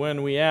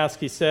when we ask.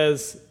 He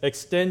says,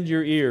 extend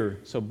your ear,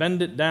 so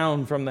bend it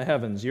down from the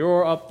heavens.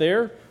 You're up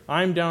there,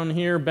 I'm down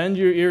here. Bend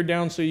your ear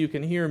down so you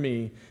can hear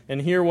me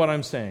and hear what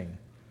I'm saying.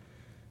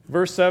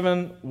 Verse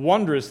 7,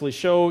 wondrously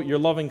show your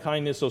loving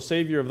kindness, O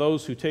Savior of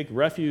those who take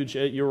refuge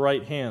at your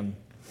right hand.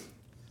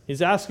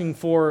 He's asking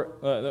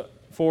for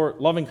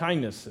loving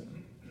kindness.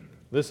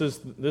 This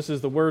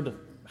is the word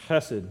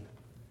chesed.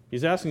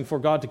 He's asking for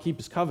God to keep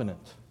His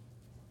covenant.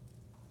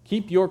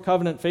 Keep your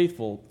covenant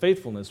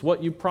faithfulness,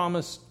 what you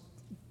promised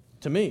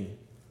to me,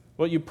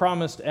 what you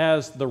promised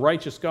as the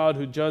righteous God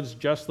who judges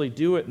justly,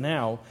 do it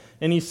now.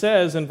 And he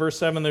says in verse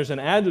 7, there's an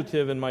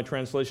adjective in my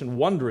translation,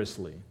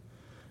 wondrously.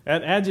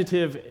 That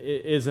adjective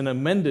is an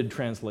amended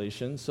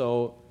translation,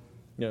 so,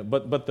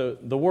 but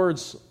the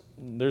words,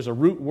 there's a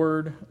root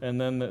word,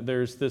 and then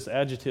there's this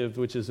adjective,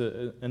 which is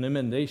an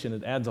emendation.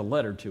 It adds a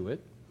letter to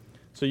it.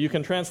 So you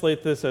can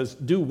translate this as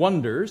do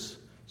wonders.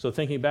 So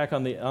thinking back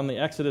on the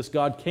Exodus,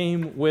 God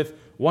came with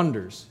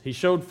wonders. He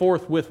showed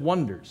forth with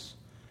wonders.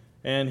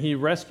 And He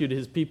rescued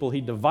His people.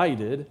 He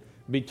divided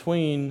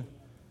between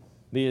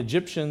the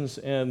Egyptians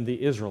and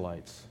the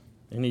Israelites.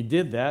 And He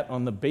did that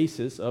on the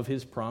basis of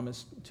His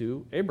promise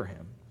to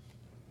Abraham.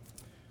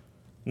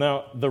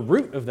 Now, the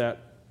root of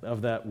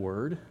that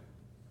word,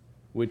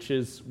 which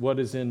is what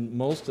is in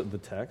most of the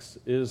text,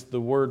 is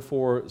the word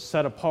for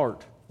set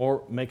apart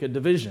or make a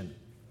division.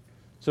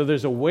 So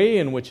there's a way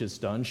in which it's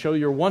done, show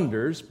your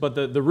wonders, but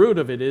the root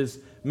of it is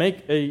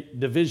make a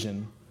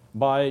division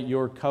by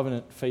your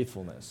covenant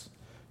faithfulness.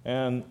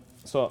 And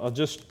so I'll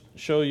just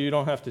show you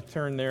don't have to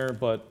turn there,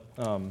 but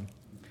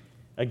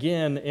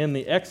again, in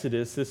the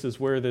Exodus, this is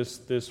where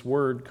this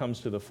word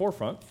comes to the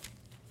forefront.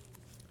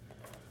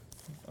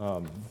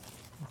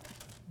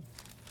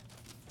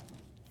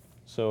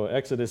 So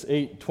Exodus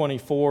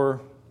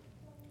 8:24,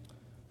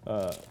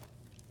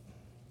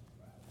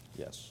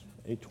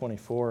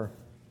 8:24.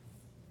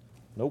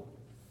 Nope.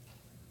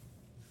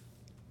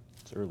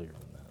 It's earlier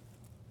than that.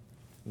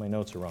 My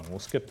notes are wrong. We'll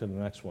skip to the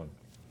next one.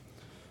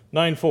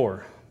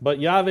 9:4. But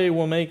Yahweh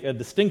will make a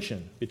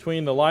distinction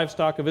between the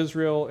livestock of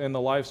Israel and the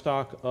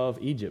livestock of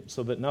Egypt,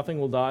 so that nothing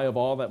will die of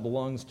all that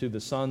belongs to the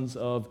sons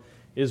of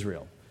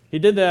Israel. He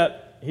did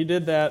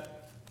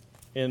that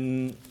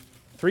in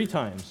 3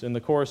 times in the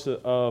course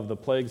of the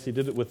plagues. He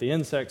did it with the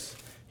insects.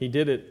 He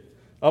did it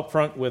up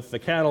front with the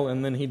cattle,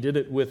 and then He did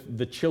it with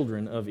the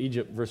children of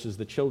Egypt versus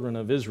the children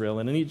of Israel.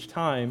 And in each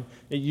time,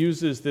 it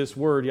uses this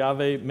word.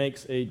 Yahweh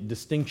makes a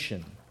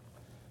distinction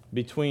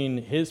between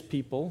His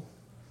people,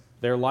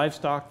 their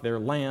livestock, their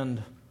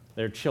land,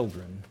 their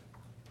children,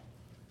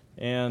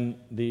 and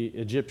the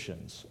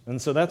Egyptians. And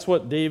so that's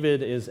what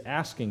David is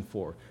asking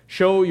for.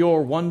 Show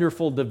your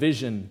wonderful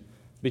division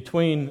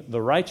between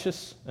the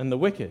righteous and the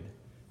wicked.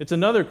 It's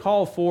another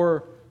call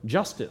for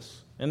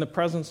justice in the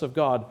presence of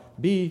God.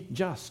 Be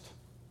just.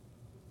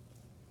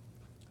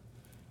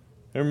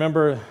 I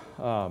remember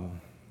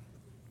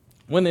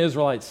when the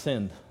Israelites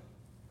sinned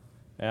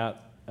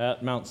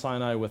at Mount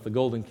Sinai with the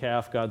golden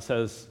calf, God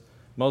says,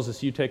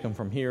 Moses, you take them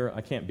from here.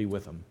 I can't be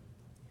with them.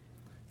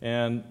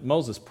 And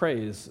Moses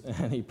prays,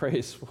 and he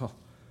prays,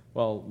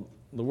 well,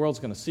 the world's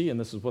going to see, and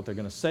this is what they're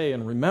going to say.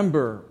 And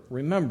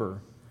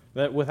remember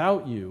that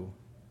without you,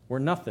 we're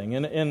nothing.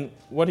 And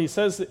what he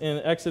says in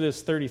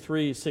Exodus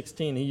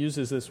 33:16, he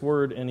uses this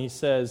word, and he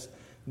says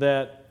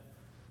that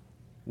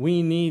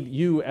we need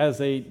you as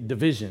a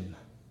division,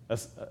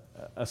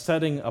 a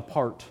setting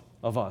apart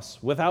of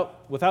us.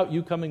 Without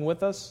you coming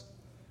with us,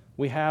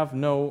 we have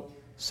no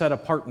set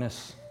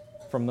apartness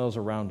from those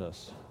around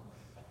us.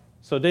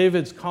 So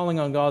David's calling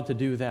on God to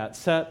do that.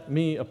 Set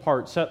me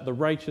apart, set the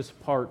righteous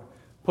apart,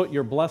 put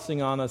your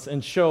blessing on us,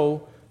 and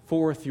show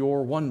forth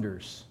your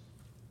wonders.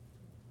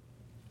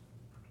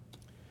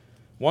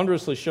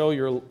 Wondrously show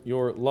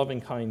your loving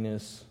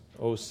kindness,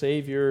 O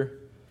Savior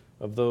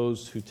of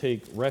those who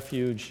take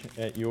refuge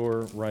at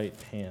your right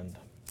hand.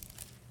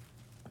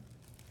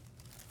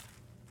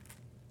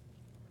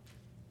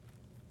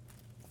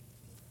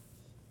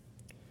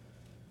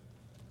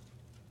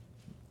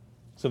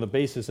 So the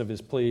basis of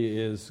his plea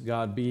is,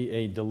 God, be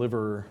a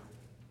deliverer.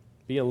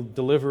 Be a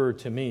deliverer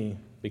to me,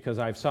 because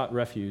I've sought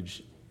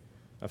refuge.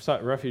 I've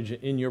sought refuge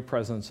in your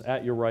presence,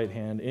 at your right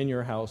hand, in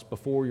your house,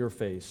 before your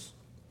face.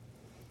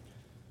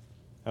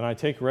 And I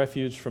take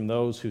refuge from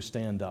those who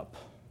stand up.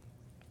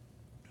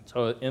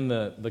 So in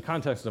the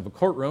context of a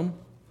courtroom,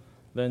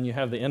 then you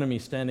have the enemy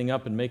standing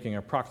up and making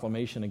a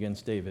proclamation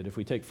against David. If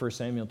we take 1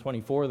 Samuel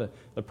 24,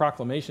 the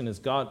proclamation is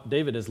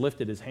David has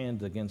lifted his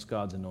hand against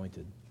God's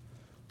anointed.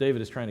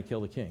 David is trying to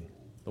kill the king,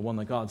 the one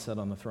that God set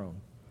on the throne.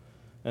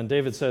 And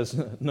David says,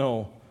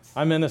 no,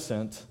 I'm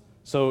innocent,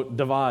 so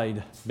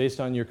divide based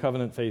on your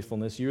covenant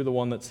faithfulness. You're the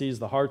one that sees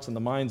the hearts and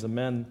the minds of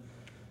men.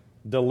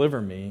 Deliver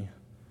me.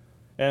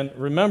 And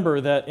remember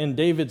that in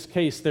David's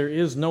case, there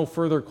is no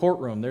further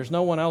courtroom. There's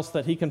no one else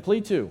that he can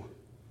plead to.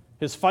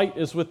 His fight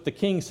is with the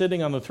king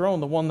sitting on the throne,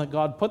 the one that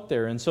God put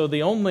there. And so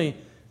the only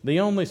The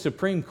only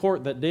supreme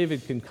court that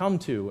David can come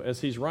to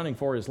as he's running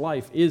for his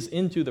life is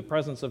into the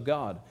presence of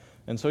God.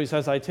 And so he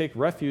says, I take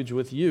refuge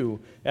with you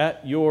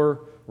at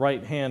your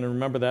right hand. And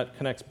remember, that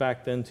connects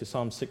back then to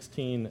Psalm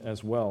 16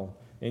 as well.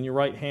 In your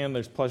right hand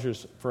there's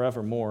pleasures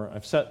forevermore.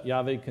 I've set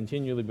Yahweh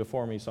continually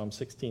before me, Psalm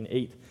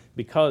 16:8.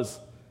 Because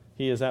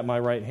he is at my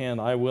right hand,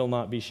 I will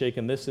not be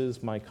shaken. This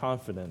is my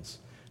confidence.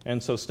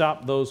 And so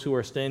stop those who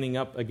are standing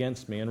up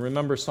against me. And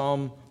remember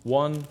Psalm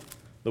 1,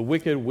 the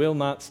wicked will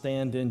not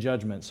stand in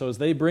judgment. So as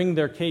they bring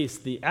their case,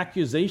 the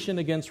accusation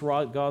against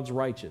God's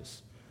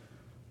righteous,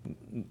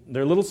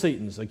 they're little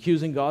Satans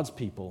accusing God's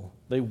people,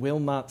 they will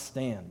not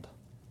stand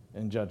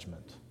in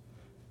judgment.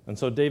 And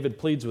so David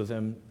pleads with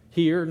him,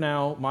 hear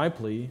now my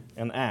plea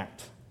and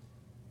act.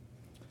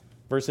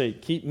 Verse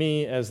 8, keep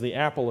me as the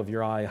apple of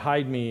your eye,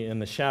 hide me in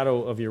the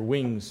shadow of your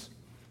wings.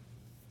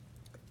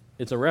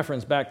 It's a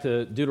reference back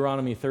to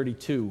Deuteronomy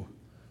 32.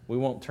 We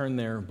won't turn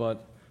there,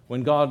 but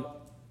when God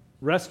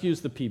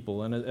rescues the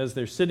people, and as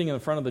they're sitting in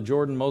front of the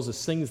Jordan, Moses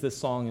sings this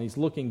song, and he's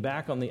looking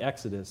back on the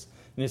Exodus,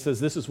 and he says,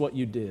 this is what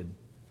you did.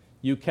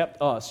 You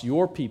kept us,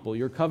 your people,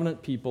 your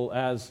covenant people,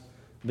 as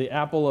the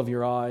apple of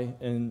your eye,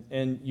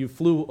 and you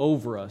flew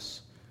over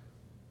us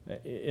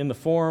in the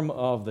form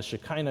of the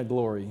Shekinah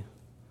glory,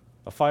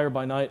 a fire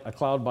by night, a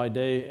cloud by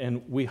day,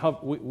 and we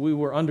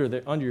were under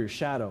your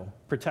shadow,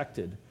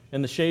 protected.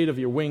 In the shade of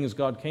your wings,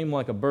 God came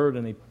like a bird,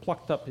 and he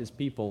plucked up his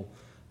people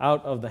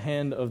out of the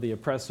hand of the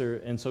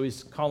oppressor, and so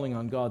he's calling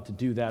on God to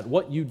do that.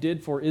 What you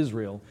did for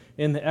Israel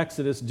in the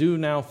Exodus, do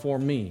now for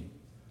me.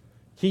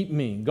 Keep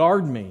me,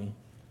 guard me.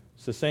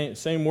 It's the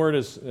same word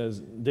as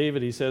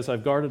David. He says,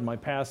 I've guarded my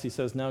past. He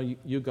says, now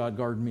you, God,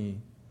 guard me.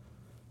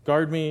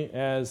 Guard me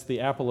as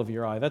the apple of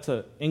your eye. That's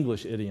an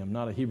English idiom,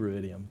 not a Hebrew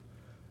idiom.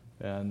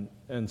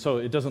 And so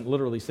it doesn't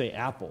literally say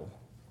apple.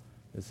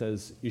 It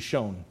says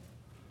Yishon.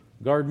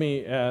 Guard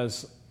me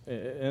as,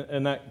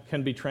 and that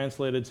can be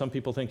translated, some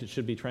people think it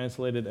should be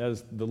translated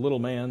as the little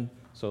man,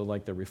 so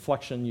like the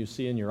reflection you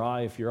see in your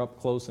eye if you're up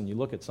close and you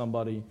look at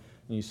somebody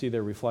and you see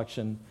their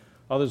reflection.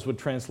 Others would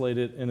translate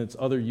it in its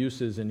other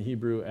uses in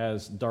Hebrew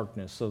as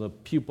darkness, so the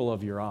pupil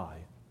of your eye.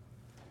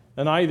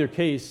 In either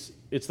case,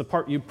 it's the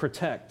part you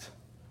protect.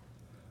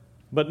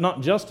 But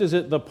not just is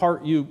it the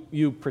part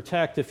you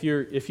protect if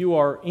you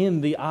are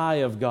in the eye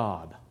of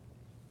God.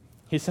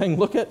 He's saying,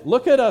 look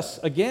at us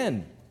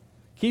again.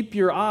 Keep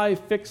your eye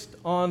fixed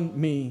on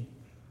me.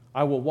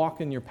 I will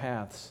walk in your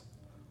paths.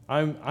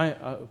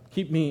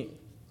 Keep me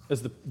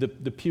as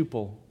the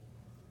pupil,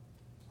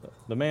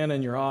 the man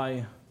in your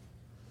eye.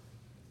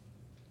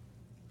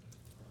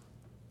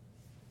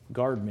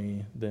 Guard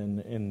me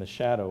then in the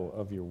shadow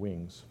of your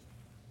wings.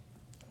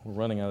 We're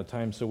running out of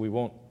time, so we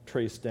won't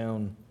trace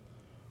down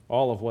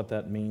all of what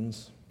that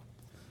means.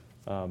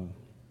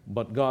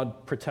 But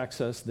God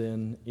protects us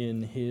then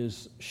in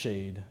his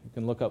shade. You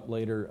can look up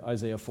later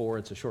Isaiah 4.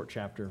 It's a short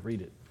chapter.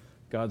 Read it.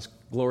 God's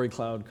glory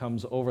cloud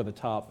comes over the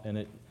top and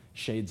it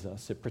shades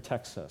us. It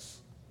protects us.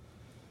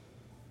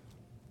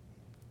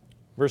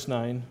 Verse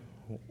 9.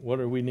 What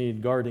do we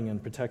need guarding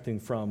and protecting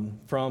from?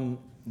 From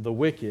the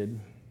wicked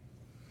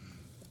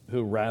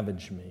who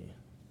ravage me.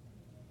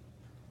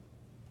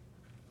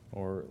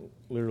 Or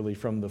literally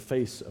from the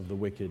face of the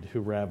wicked who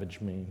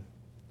ravage me.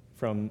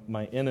 From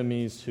my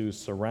enemies who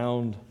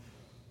surround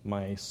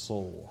my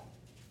soul.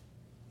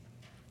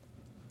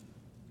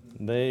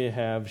 They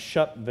have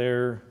shut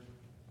their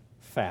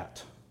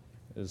fat,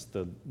 is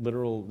the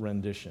literal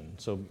rendition.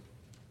 So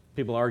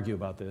people argue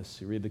about this.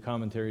 You read the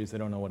commentaries, they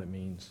don't know what it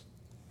means.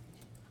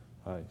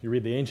 You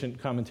read the ancient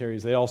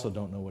commentaries, they also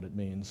don't know what it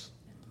means.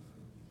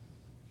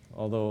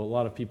 Although a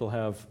lot of people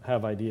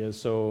have ideas.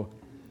 So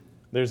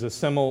there's a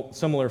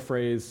similar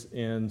phrase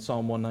in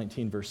Psalm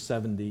 119, verse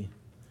 70,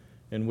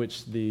 in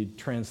which the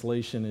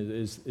translation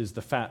is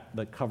the fat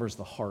that covers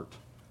the heart.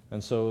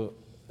 And so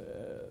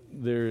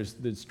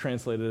it's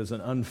translated as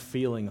an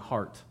unfeeling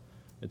heart.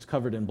 It's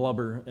covered in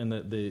blubber, and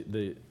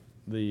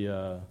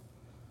the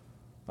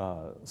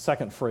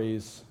second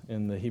phrase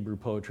in the Hebrew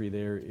poetry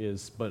there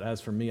is, but as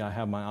for me, I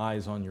have my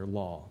eyes on your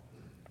law.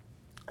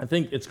 I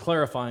think it's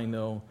clarifying,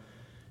 though,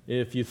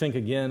 if you think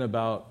again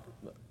about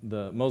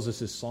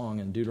Moses' song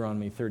in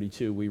Deuteronomy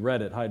 32. We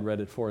read it, Hyde read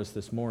it for us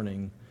this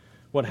morning.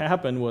 What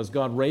happened was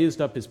God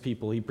raised up his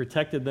people. He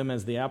protected them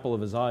as the apple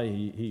of his eye.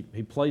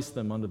 He placed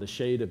them under the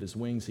shade of his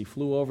wings. He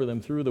flew over them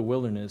through the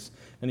wilderness,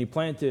 and he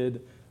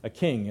planted a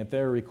king at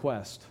their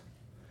request.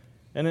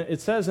 And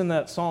it says in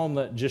that psalm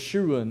that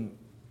Jeshurun,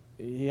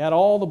 he had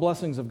all the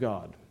blessings of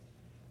God.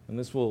 And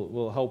this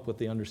will help with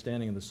the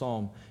understanding of the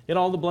psalm. He had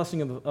all the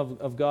blessing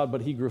of God,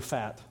 but he grew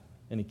fat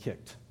and he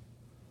kicked.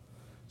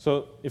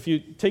 So if you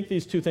take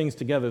these two things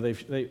together,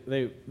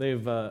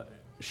 they've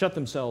shut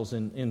themselves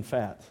in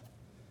fat.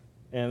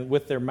 And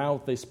with their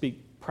mouth they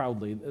speak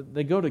proudly.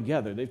 They go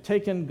together. They've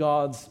taken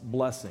God's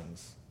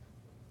blessings.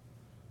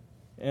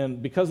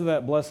 And because of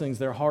that blessings,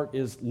 their heart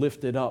is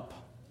lifted up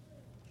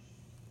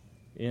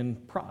in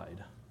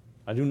pride.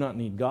 I do not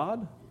need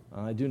God.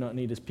 I do not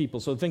need his people.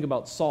 So think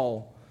about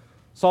Saul.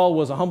 Saul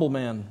was a humble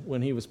man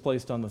when he was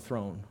placed on the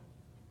throne.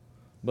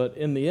 But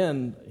in the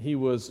end, he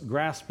was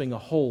grasping a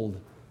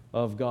hold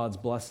of God's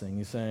blessing.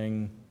 He's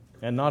saying,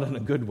 and not in a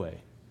good way,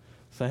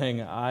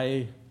 saying,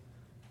 I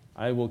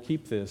will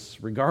keep this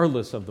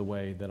regardless of the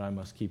way that I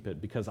must keep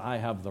it because I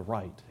have the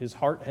right. His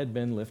heart had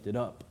been lifted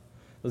up.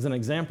 As an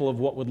example of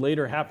what would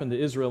later happen to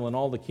Israel and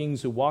all the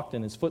kings who walked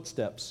in his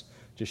footsteps,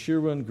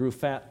 Jeshurun grew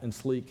fat and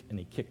sleek, and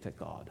he kicked at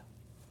God.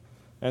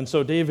 And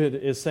so David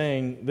is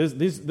saying,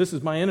 this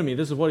is my enemy.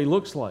 This is what he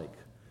looks like.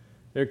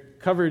 They're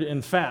covered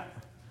in fat.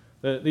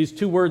 These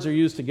two words are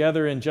used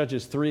together in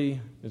Judges 3.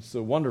 It's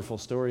a wonderful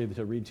story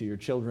to read to your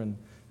children.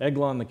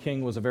 Eglon the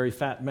king was a very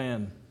fat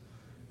man,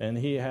 and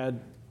he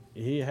had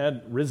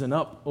risen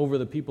up over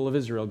the people of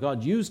Israel.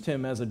 God used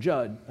him as a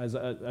judge,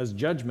 as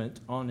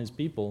judgment on his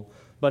people,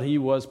 but he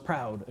was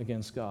proud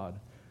against God.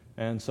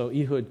 And so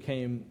Ehud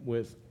came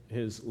with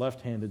his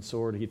left-handed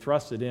sword. He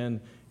thrust it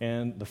in,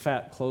 and the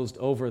fat closed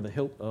over the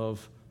hilt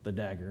of the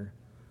dagger.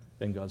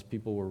 Then God's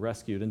people were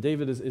rescued. And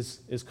David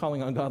is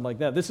calling on God like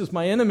that. This is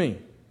my enemy.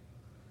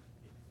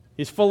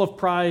 He's full of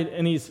pride,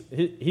 and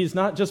he's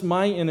not just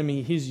my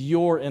enemy, he's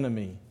your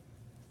enemy.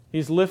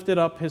 He's lifted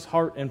up his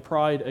heart and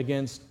pride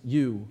against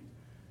you.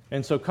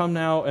 And so come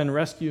now and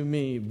rescue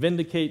me.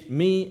 Vindicate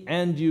me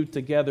and you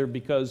together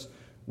because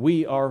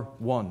we are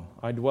one.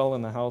 I dwell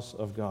in the house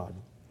of God.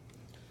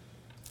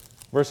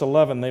 Verse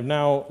 11, they've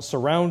now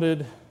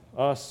surrounded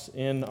us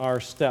in our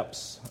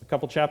steps. A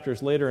couple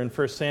chapters later in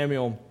 1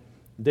 Samuel,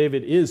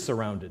 David is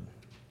surrounded.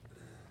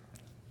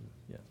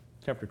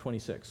 Chapter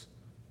 26,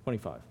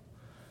 25.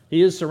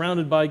 He is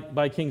surrounded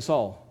by King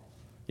Saul.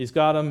 He's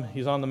got him.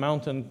 He's on the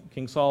mountain.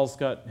 King Saul's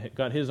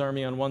got his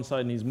army on one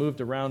side, and he's moved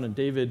around, and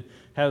David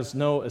has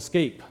no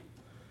escape.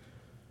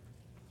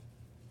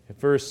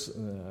 Verse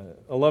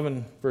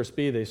 11, verse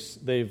B,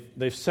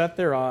 they've set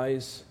their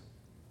eyes,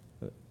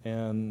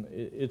 and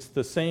it's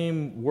the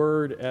same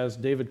word as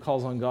David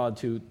calls on God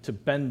to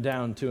bend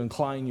down, to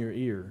incline your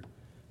ear.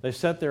 They've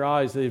set their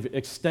eyes, they've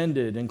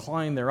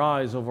inclined their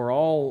eyes over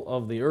all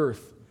of the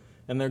earth,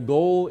 and their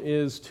goal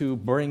is to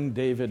bring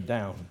David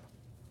down.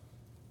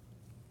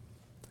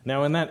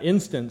 Now, in that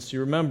instance,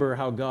 you remember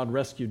how God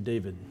rescued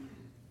David.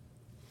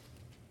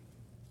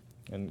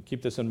 And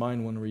keep this in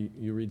mind when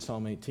you read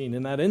Psalm 18.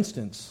 In that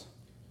instance,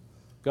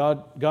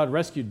 God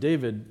rescued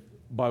David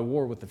by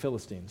war with the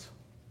Philistines.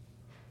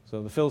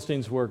 So the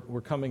Philistines were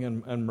coming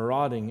and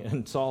marauding,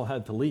 and Saul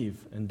had to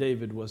leave, and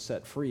David was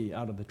set free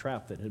out of the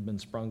trap that had been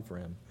sprung for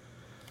him.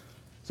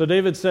 So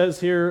David says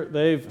here,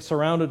 they've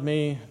surrounded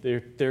me,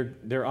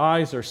 their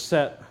eyes are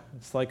set.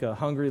 It's like a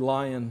hungry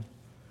lion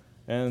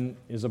and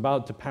is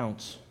about to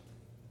pounce.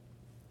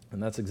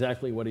 And that's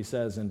exactly what he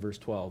says in verse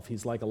 12.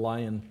 He's like a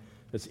lion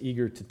that's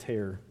eager to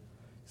tear.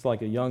 He's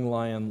like a young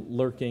lion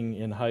lurking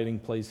in hiding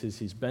places.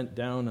 He's bent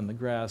down in the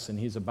grass, and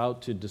he's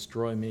about to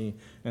destroy me.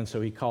 And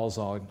so he calls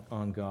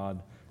on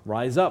God,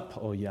 "Rise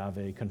up, O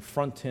Yahweh,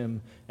 confront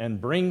him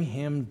and bring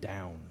him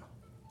down."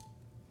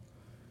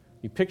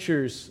 He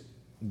pictures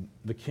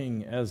the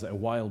king as a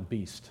wild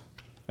beast.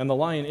 And the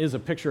lion is a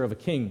picture of a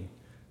king.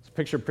 It's a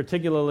picture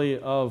particularly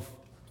of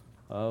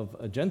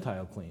a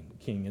Gentile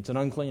king. It's an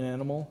unclean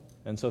animal.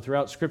 And so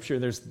throughout Scripture,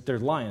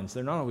 there's lions.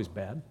 They're not always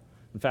bad.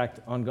 In fact,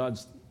 on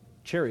God's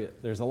chariot,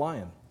 there's a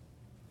lion.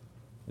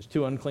 There's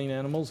 2 unclean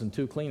animals and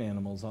 2 clean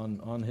animals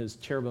on his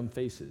cherubim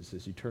faces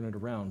as you turn it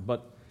around.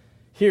 But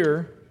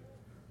here,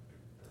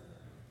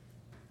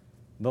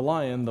 the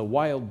lion, the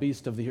wild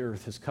beast of the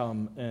earth, has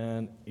come,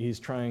 and he's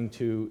trying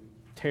to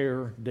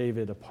tear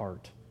David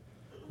apart.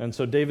 And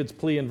so David's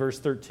plea in verse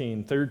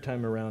 13, third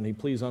time around, he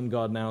pleads on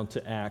God now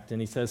to act,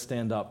 and he says,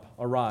 "Stand up,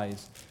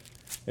 arise."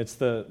 It's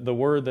the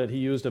word that he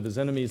used of his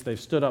enemies. They've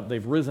stood up,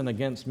 they've risen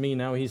against me.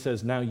 Now he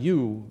says, now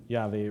you,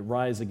 Yahweh,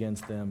 rise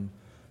against them,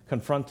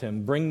 confront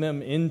him, bring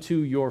them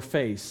into your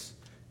face,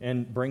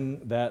 and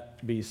bring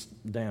that beast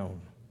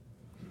down.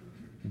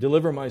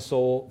 Deliver my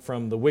soul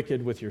from the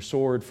wicked with your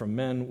sword, from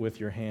men with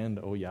your hand,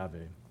 O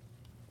Yahweh.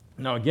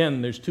 Now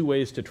again, there's 2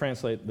 ways to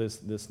translate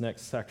this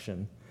next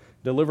section.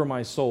 Deliver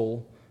my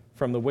soul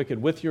from the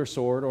wicked with your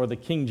sword, or the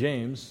King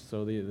James,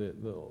 so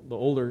the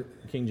older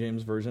King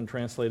James version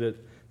translated,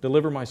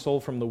 deliver my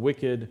soul from the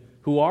wicked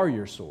who are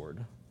your sword,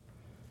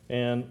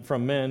 and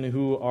from men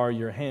who are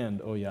your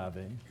hand, O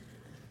Yahweh.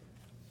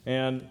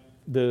 And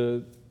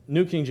the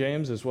New King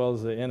James, as well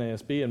as the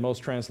NASB, and most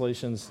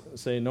translations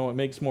say, no, it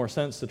makes more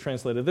sense to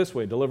translate it this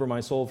way, deliver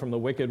my soul from the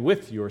wicked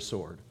with your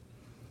sword.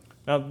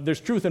 Now, there's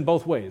truth in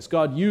both ways.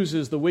 God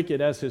uses the wicked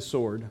as his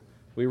sword.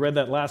 We read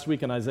that last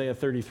week in Isaiah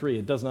 33.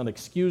 It does not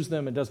excuse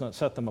them. It does not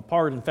set them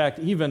apart. In fact,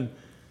 even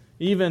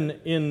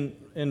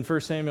in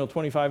 1 Samuel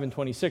 25 and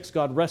 26,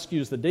 God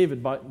rescues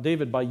David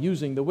by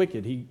using the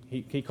wicked.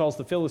 He calls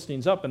the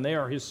Philistines up, and they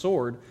are his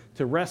sword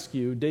to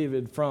rescue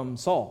David from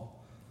Saul.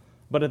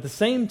 But at the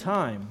same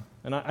time,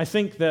 and I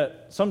think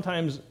that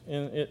sometimes,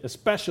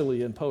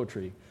 especially in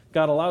poetry,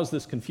 God allows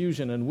this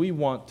confusion, and we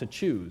want to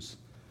choose.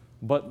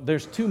 But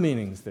there's 2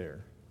 meanings there,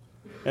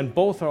 and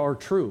both are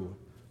true.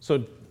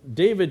 So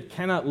David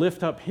cannot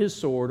lift up his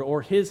sword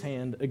or his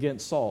hand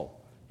against Saul.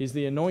 He's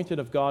the anointed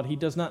of God. He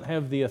does not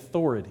have the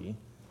authority.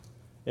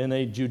 in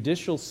a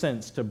judicial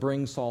sense to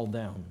bring Saul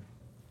down.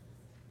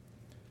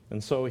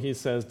 And so he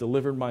says,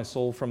 delivered my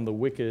soul from the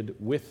wicked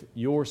with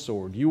your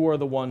sword. You are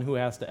the one who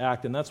has to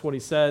act. And that's what he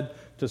said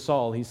to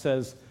Saul. He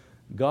says,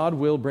 God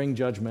will bring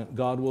judgment.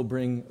 God will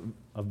bring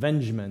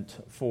avengement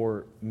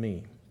for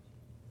me.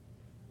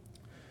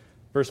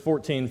 Verse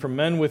 14, from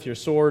men with your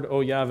sword,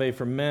 O Yahweh,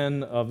 from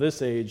men of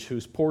this age,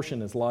 whose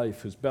portion is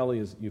life, whose belly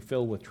is you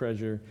fill with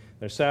treasure.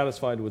 They're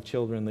satisfied with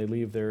children. They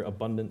leave their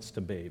abundance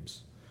to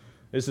babes.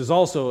 This is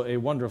also a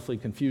wonderfully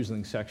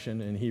confusing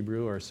section in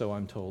Hebrew, or so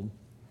I'm told.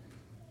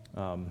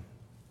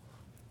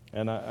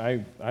 And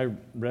I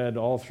read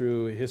all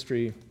through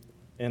history,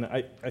 and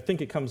I think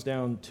it comes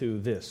down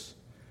to this.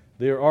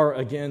 There are,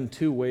 again,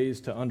 two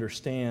ways to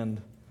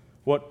understand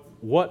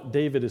what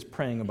David is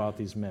praying about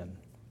these men.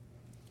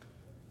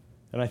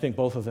 And I think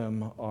both of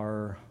them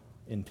are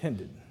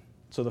intended.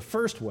 So the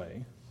first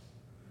way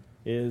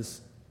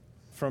is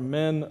from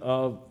men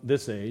of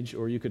this age,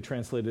 or you could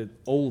translate it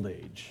old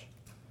age,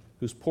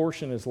 whose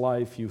portion is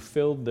life. You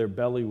filled their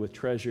belly with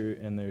treasure,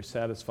 and they're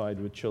satisfied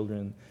with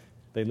children.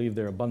 They leave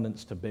their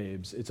abundance to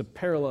babes. It's a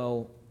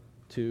parallel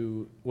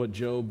to what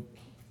Job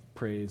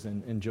prays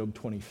in Job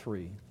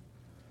 23.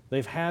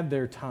 They've had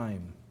their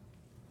time.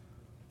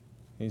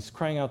 He's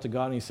crying out to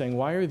God, and he's saying,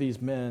 why are these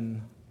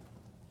men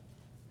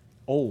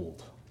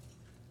old?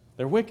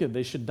 They're wicked.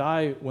 They should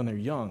die when they're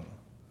young.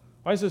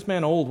 Why is this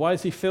man old? Why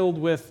is he filled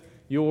with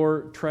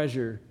your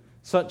treasure,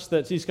 such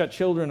that he's got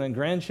children and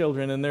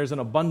grandchildren, and there's an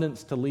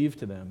abundance to leave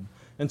to them?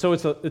 And so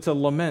it's a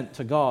lament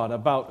to God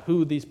about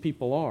who these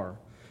people are.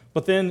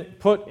 But then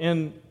put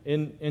in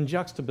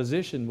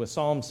juxtaposition with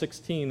Psalm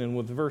 16 and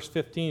with verse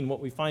 15,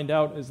 what we find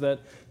out is that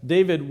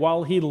David,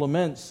 while he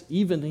laments,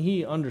 even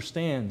he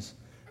understands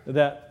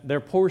that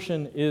their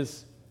portion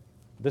is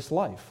this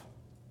life.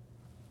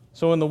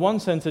 So in the one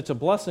sense, it's a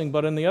blessing,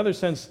 but in the other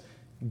sense,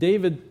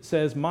 David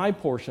says, my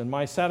portion,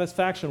 my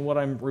satisfaction, what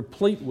I'm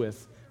replete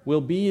with,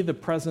 will be the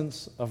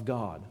presence of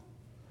God.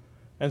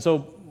 And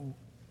so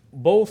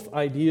both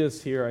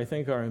ideas here, I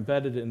think, are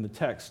embedded in the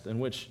text, in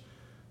which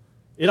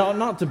it ought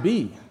not to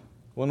be,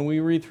 when we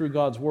read through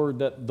God's word,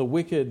 that the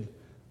wicked,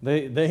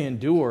 they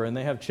endure, and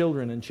they have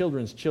children and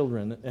children's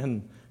children,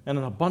 and an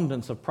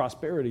abundance of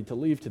prosperity to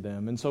leave to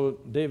them. And so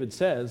David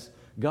says,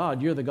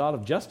 God, you're the God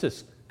of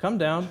justice. Come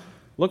down,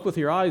 look with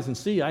your eyes and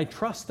see. I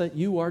trust that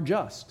you are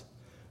just.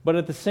 But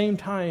at the same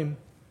time,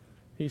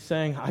 he's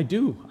saying, I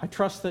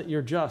trust that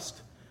you're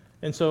just.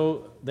 And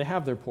so they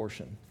have their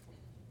portion,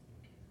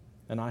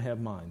 and I have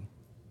mine.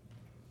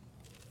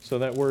 So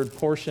that word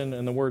portion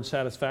and the word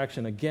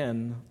satisfaction,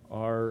 again,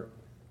 are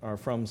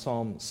from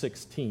Psalm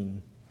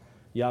 16.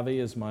 Yahweh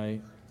is my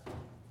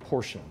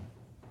portion,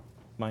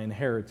 my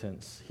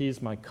inheritance.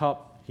 He's my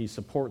cup. He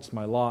supports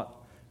my lot.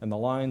 And the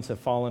lines have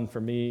fallen for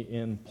me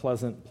in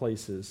pleasant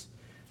places.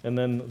 And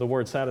then the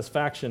word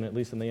satisfaction, at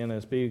least in the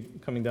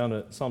NSB, coming down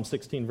to Psalm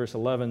 16, verse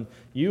 11,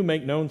 you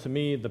make known to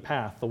me the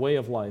path, the way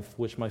of life,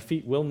 which my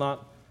feet will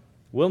not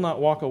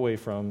walk away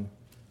from,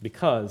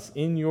 because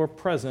in your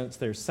presence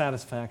there's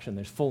satisfaction,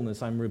 there's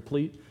fullness. I'm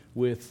replete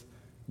with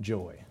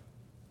joy.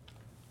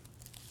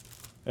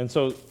 And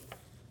so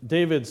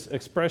David's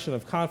expression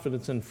of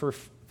confidence in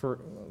verse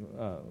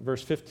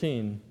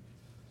 15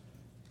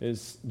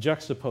 is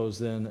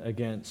juxtaposed then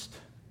against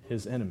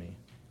his enemy.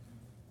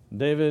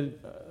 David,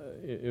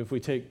 if we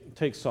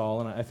take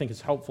Saul, and I think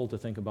it's helpful to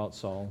think about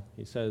Saul,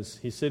 he says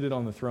he's seated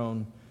on the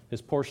throne,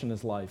 his portion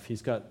is life,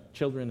 he's got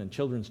children and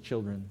children's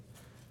children,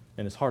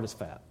 and his heart is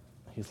fat.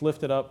 He's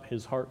lifted up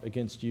his heart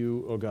against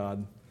you, O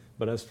God.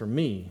 But as for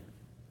me,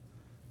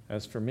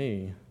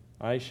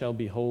 I shall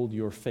behold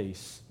your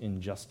face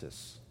in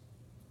justice.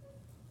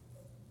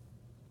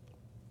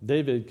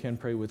 David can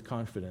pray with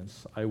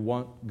confidence, I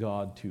want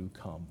God to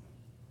come.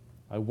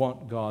 I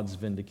want God's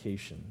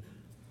vindication.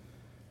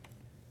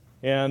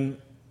 And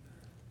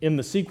in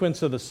the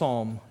sequence of the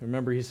psalm,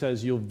 remember he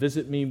says, you'll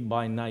visit me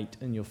by night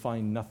and you'll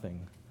find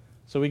nothing.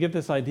 So we get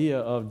this idea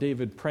of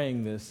David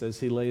praying this as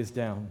he lays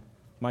down.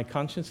 My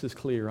conscience is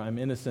clear. I'm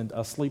innocent,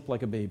 asleep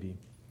like a baby.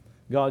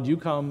 God, you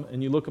come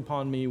and you look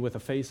upon me with a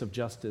face of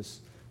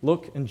justice.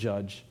 Look and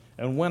judge.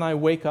 And when I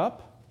wake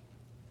up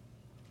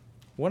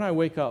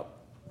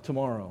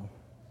tomorrow,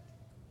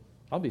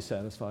 I'll be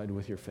satisfied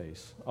with your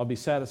face. I'll be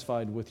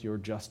satisfied with your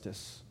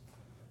justice.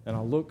 And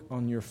I'll look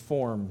on your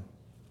form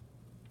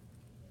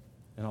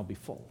and I'll be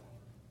full.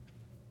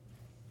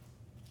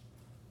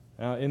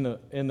 Now, in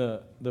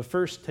the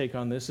first take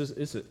on this,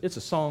 it's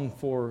a song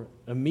for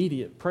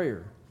immediate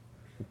prayer.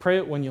 You pray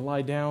it when you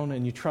lie down,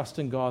 and you trust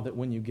in God that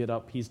when you get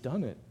up, he's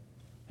done it.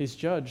 He's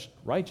judged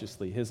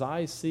righteously. His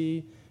eyes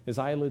see, his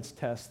eyelids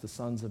test the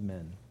sons of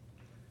men.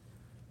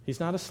 He's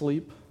not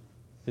asleep.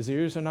 His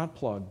ears are not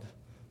plugged.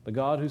 The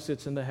God who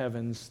sits in the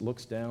heavens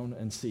looks down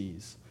and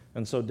sees.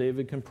 And so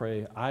David can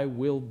pray, I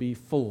will be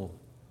full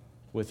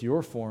with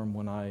your form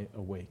when I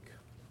awake.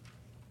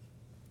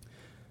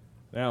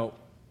 Now,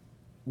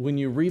 when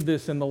you read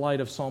this in the light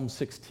of Psalm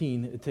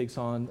 16, it takes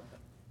on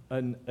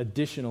an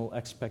additional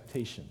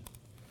expectation.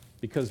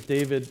 Because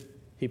David,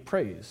 he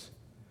prays.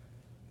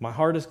 My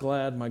heart is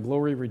glad, my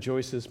glory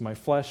rejoices, my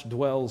flesh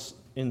dwells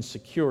in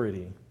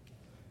security.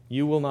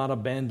 You will not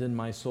abandon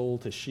my soul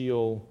to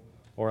Sheol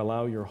or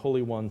allow your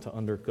Holy One to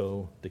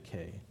undergo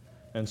decay.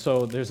 And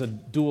so there's a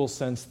dual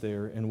sense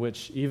there in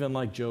which, even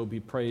like Job, he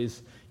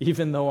prays,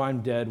 even though I'm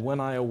dead, when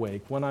I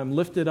awake, when I'm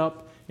lifted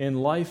up in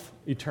life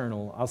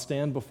eternal, I'll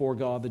stand before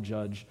God the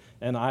judge,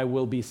 and I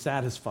will be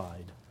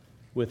satisfied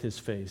with his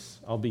face.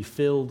 I'll be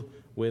filled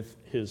with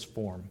his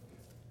form.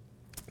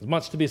 There's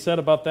much to be said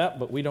about that,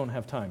 but we don't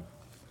have time.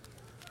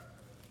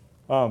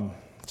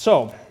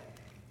 So,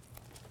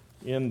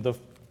 in the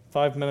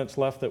 5 minutes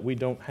left that we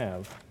don't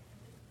have,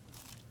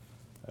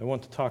 I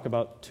want to talk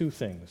about two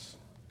things.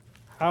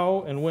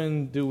 How and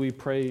when do we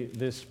pray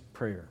this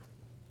prayer?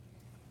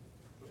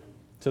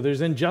 So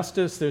there's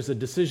injustice, there's a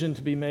decision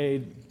to be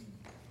made,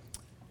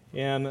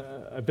 and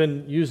I've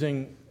been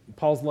using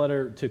Paul's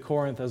letter to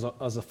Corinth as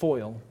a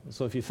foil.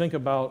 So if you think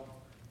about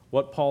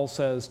what Paul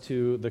says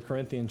to the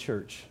Corinthian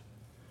church,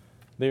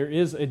 there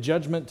is a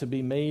judgment to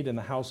be made in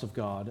the house of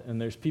God,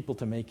 and there's people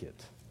to make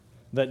it.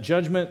 That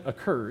judgment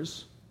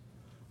occurs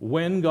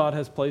when God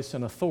has placed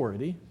an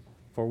authority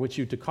for which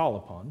you to call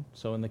upon.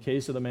 So in the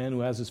case of the man who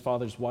has his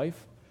father's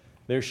wife,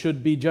 there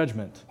should be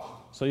judgment.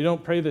 So you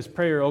don't pray this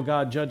prayer, oh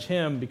God, judge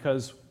him,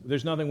 because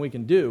there's nothing we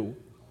can do.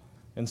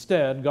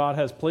 Instead, God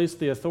has placed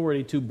the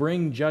authority to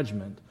bring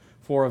judgment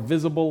for a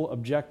visible,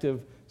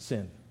 objective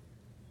sin.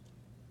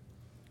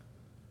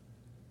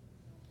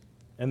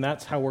 And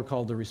that's how we're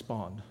called to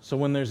respond. So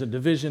when there's a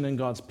division in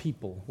God's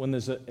people, when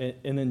there's an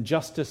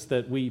injustice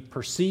that we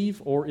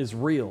perceive or is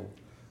real,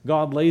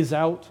 God lays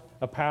out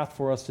a path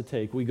for us to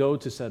take. We go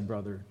to said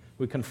brother.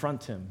 We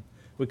confront him.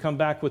 We come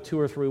back with 2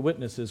 or 3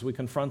 witnesses. We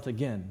confront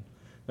again.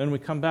 Then we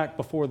come back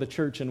before the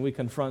church and we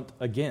confront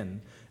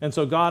again. And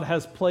so God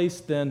has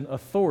placed then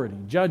authority,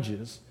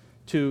 judges,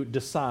 to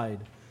decide.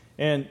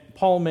 And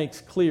Paul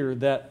makes clear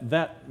that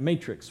that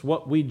matrix,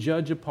 what we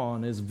judge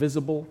upon, is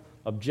visible,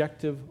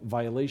 objective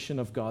violation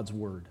of God's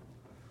word.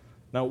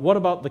 Now, what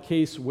about the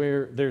case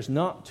where there's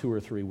not 2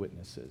 or 3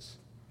 witnesses?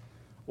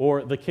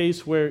 Or the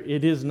case where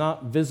it is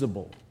not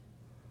visible?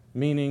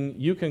 Meaning,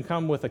 you can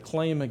come with a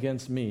claim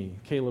against me,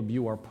 Caleb,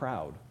 you are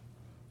proud.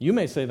 You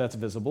may say that's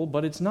visible,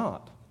 but it's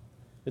not.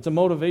 It's a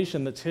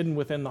motivation that's hidden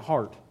within the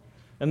heart.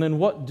 And then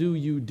what do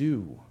you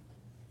do?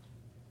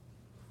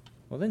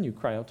 Well, then you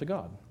cry out to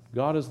God.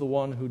 God is the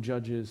one who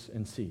judges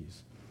and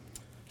sees.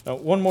 Now,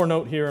 one more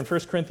note here in 1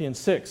 Corinthians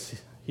 6,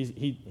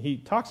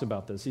 he talks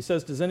about this. He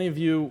says, does any of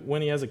you,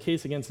 when he has a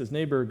case against his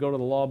neighbor, go to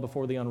the law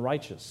before the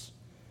unrighteous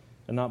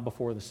and not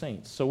before the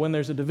saints? So when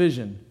there's a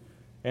division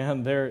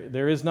and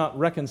there is not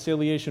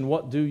reconciliation,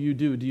 what do you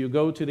do? Do you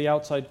go to the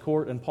outside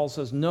court? And Paul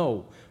says,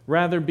 no,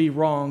 rather be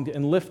wronged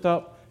and lift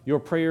up your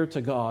prayer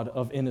to God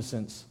of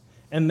innocence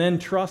and then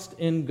trust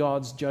in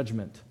God's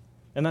judgment.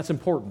 And that's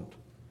important.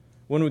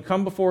 When we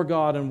come before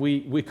God and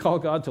we call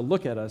God to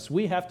look at us,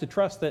 we have to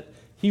trust that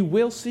he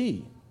will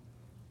see.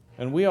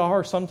 And we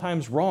are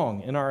sometimes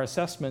wrong in our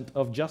assessment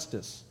of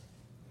justice.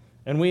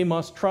 And we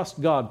must trust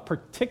God.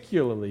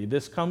 Particularly,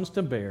 this comes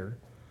to bear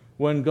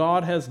when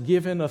God has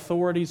given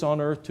authorities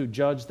on earth to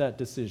judge that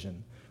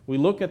decision. We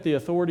look at the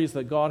authorities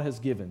that God has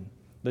given,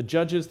 the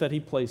judges that he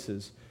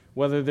places,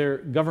 whether they're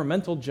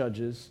governmental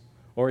judges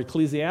or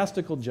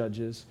ecclesiastical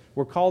judges,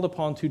 we're called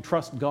upon to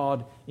trust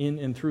God in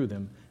and through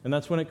them. And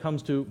that's when it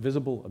comes to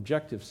visible,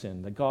 objective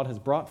sin that God has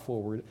brought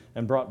forward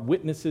and brought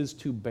witnesses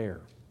to bear.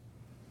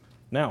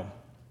 Now,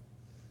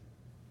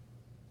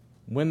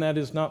 when that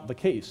is not the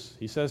case,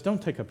 he says,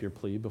 don't take up your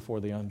plea before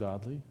the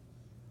ungodly,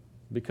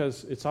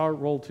 because it's our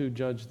role to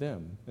judge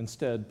them.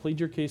 Instead, plead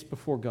your case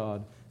before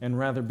God and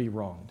rather be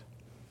wronged.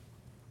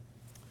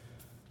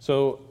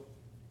 So,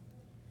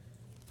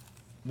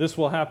 this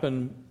will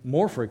happen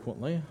more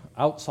frequently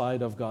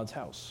outside of God's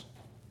house,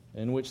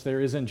 in which there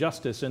is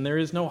injustice and there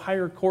is no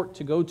higher court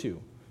to go to.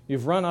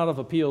 You've run out of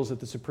appeals at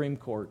the Supreme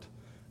Court,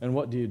 and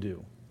what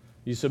do?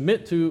 You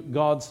submit to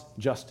God's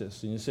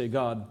justice, and you say,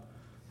 God,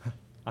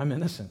 I'm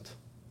innocent.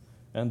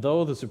 And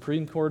though the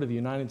Supreme Court of the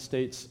United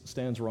States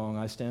stands wrong,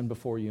 I stand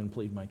before you and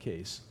plead my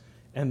case.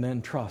 And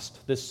then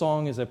trust. This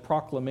song is a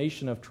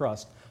proclamation of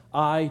trust.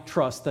 I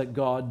trust that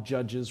God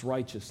judges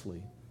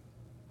righteously.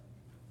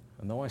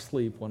 And though I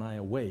sleep, when I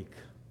awake,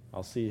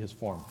 I'll see his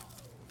form.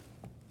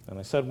 And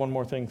I said one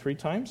more thing 3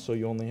 times, so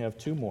you only have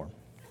 2 more.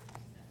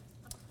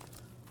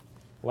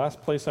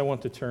 Last place I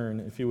want to turn,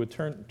 if you would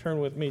turn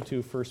with me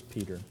to 1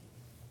 Peter.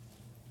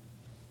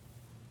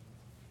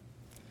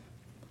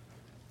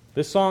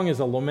 This song is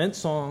a lament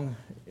song.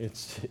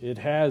 It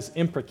has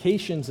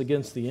imprecations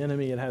against the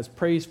enemy. It has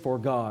praise for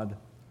God.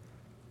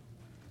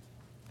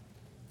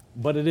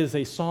 But it is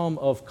a psalm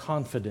of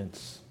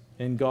confidence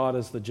in God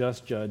as the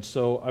just judge.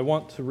 So I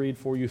want to read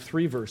for you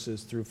 3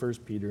 verses through 1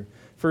 Peter.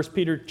 1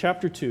 Peter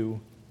chapter 2,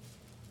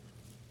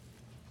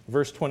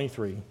 verse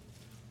 23.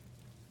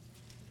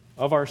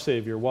 Of our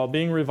Savior. While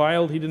being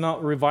reviled, he did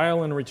not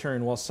revile in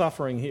return. While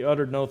suffering, he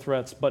uttered no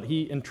threats, but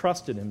he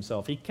entrusted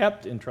himself. He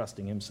kept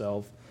entrusting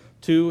himself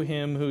to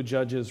him who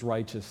judges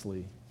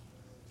righteously.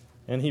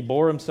 And he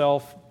bore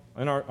himself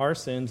and our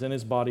sins in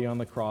his body on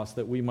the cross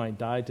that we might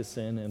die to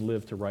sin and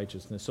live to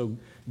righteousness. So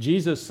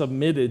Jesus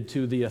submitted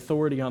to the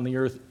authority on the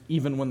earth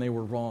even when they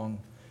were wrong.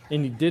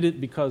 And he did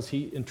it because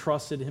he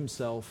entrusted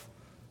himself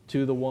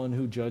to the one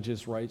who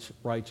judges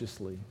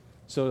righteously,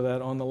 so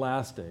that on the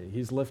last day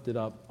he's lifted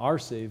up. Our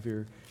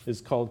Savior is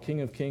called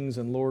King of Kings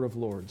and Lord of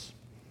Lords.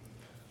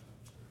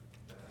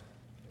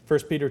 1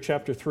 Peter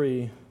chapter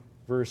 3,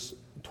 verse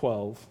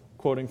 12,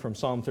 quoting from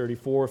Psalm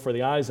 34, "For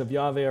the eyes of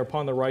Yahweh are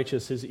upon the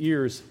righteous, his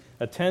ears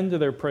attend to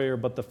their prayer,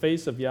 but the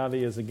face of Yahweh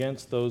is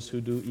against those who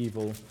do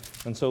evil."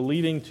 And so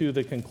leading to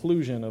the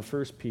conclusion of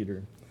 1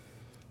 Peter,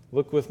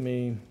 look with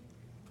me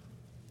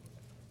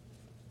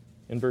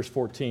in verse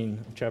 14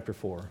 of chapter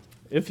 4.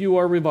 "If you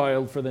are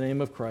reviled for the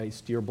name of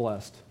Christ, you're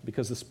blessed,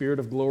 because the Spirit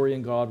of glory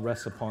in God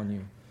rests upon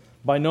you.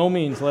 By no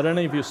means let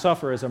any of you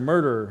suffer as a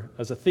murderer,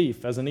 as a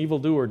thief, as an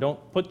evildoer.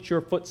 Don't put your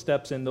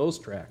footsteps in those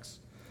tracks.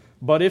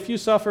 But if you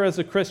suffer as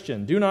a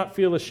Christian, do not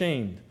feel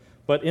ashamed,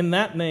 but in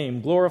that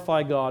name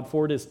glorify God,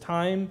 for it is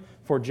time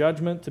for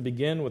judgment to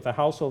begin with the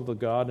household of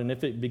God, and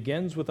if it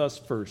begins with us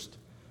first,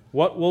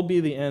 what will be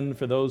the end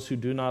for those who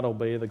do not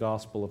obey the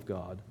gospel of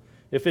God?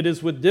 If it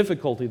is with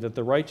difficulty that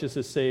the righteous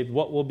is saved,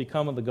 what will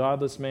become of the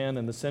godless man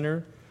and the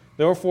sinner?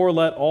 Therefore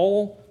let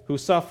all who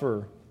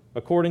suffer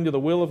according to the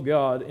will of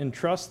God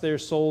entrust their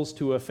souls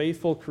to a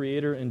faithful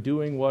Creator in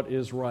doing what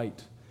is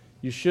right."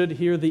 You should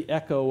hear the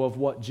echo of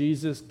what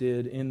Jesus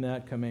did in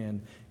that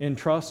command.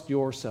 Entrust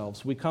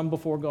yourselves. We come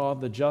before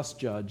God, the just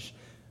judge.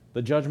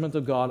 The judgment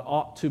of God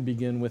ought to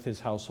begin with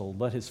his household.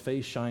 Let his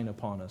face shine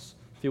upon us.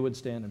 If you would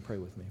stand and pray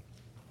with me.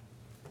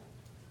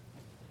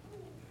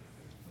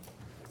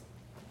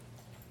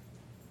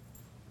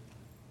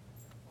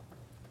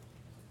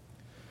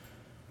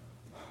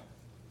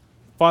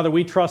 Father,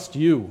 we trust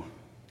you.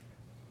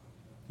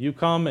 You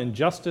come in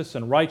justice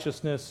and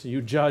righteousness.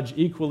 You judge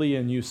equally,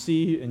 and you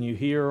see and you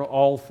hear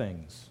all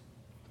things.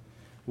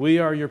 We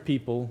are your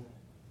people,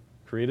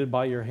 created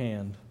by your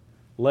hand,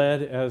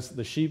 led as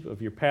the sheep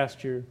of your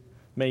pasture,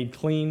 made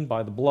clean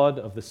by the blood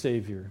of the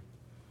Savior.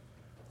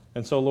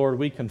 And so, Lord,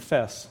 we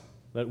confess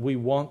that we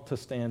want to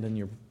stand in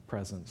your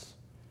presence.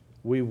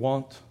 We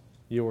want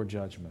your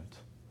judgment.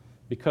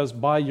 Because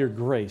by your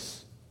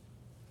grace,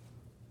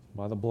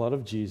 by the blood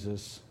of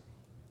Jesus,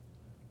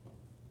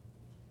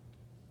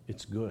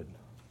 it's good.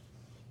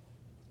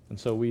 And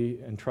so we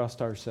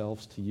entrust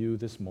ourselves to you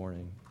this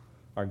morning,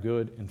 our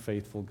good and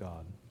faithful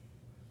God.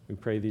 We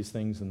pray these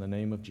things in the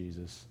name of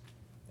Jesus.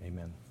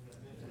 Amen.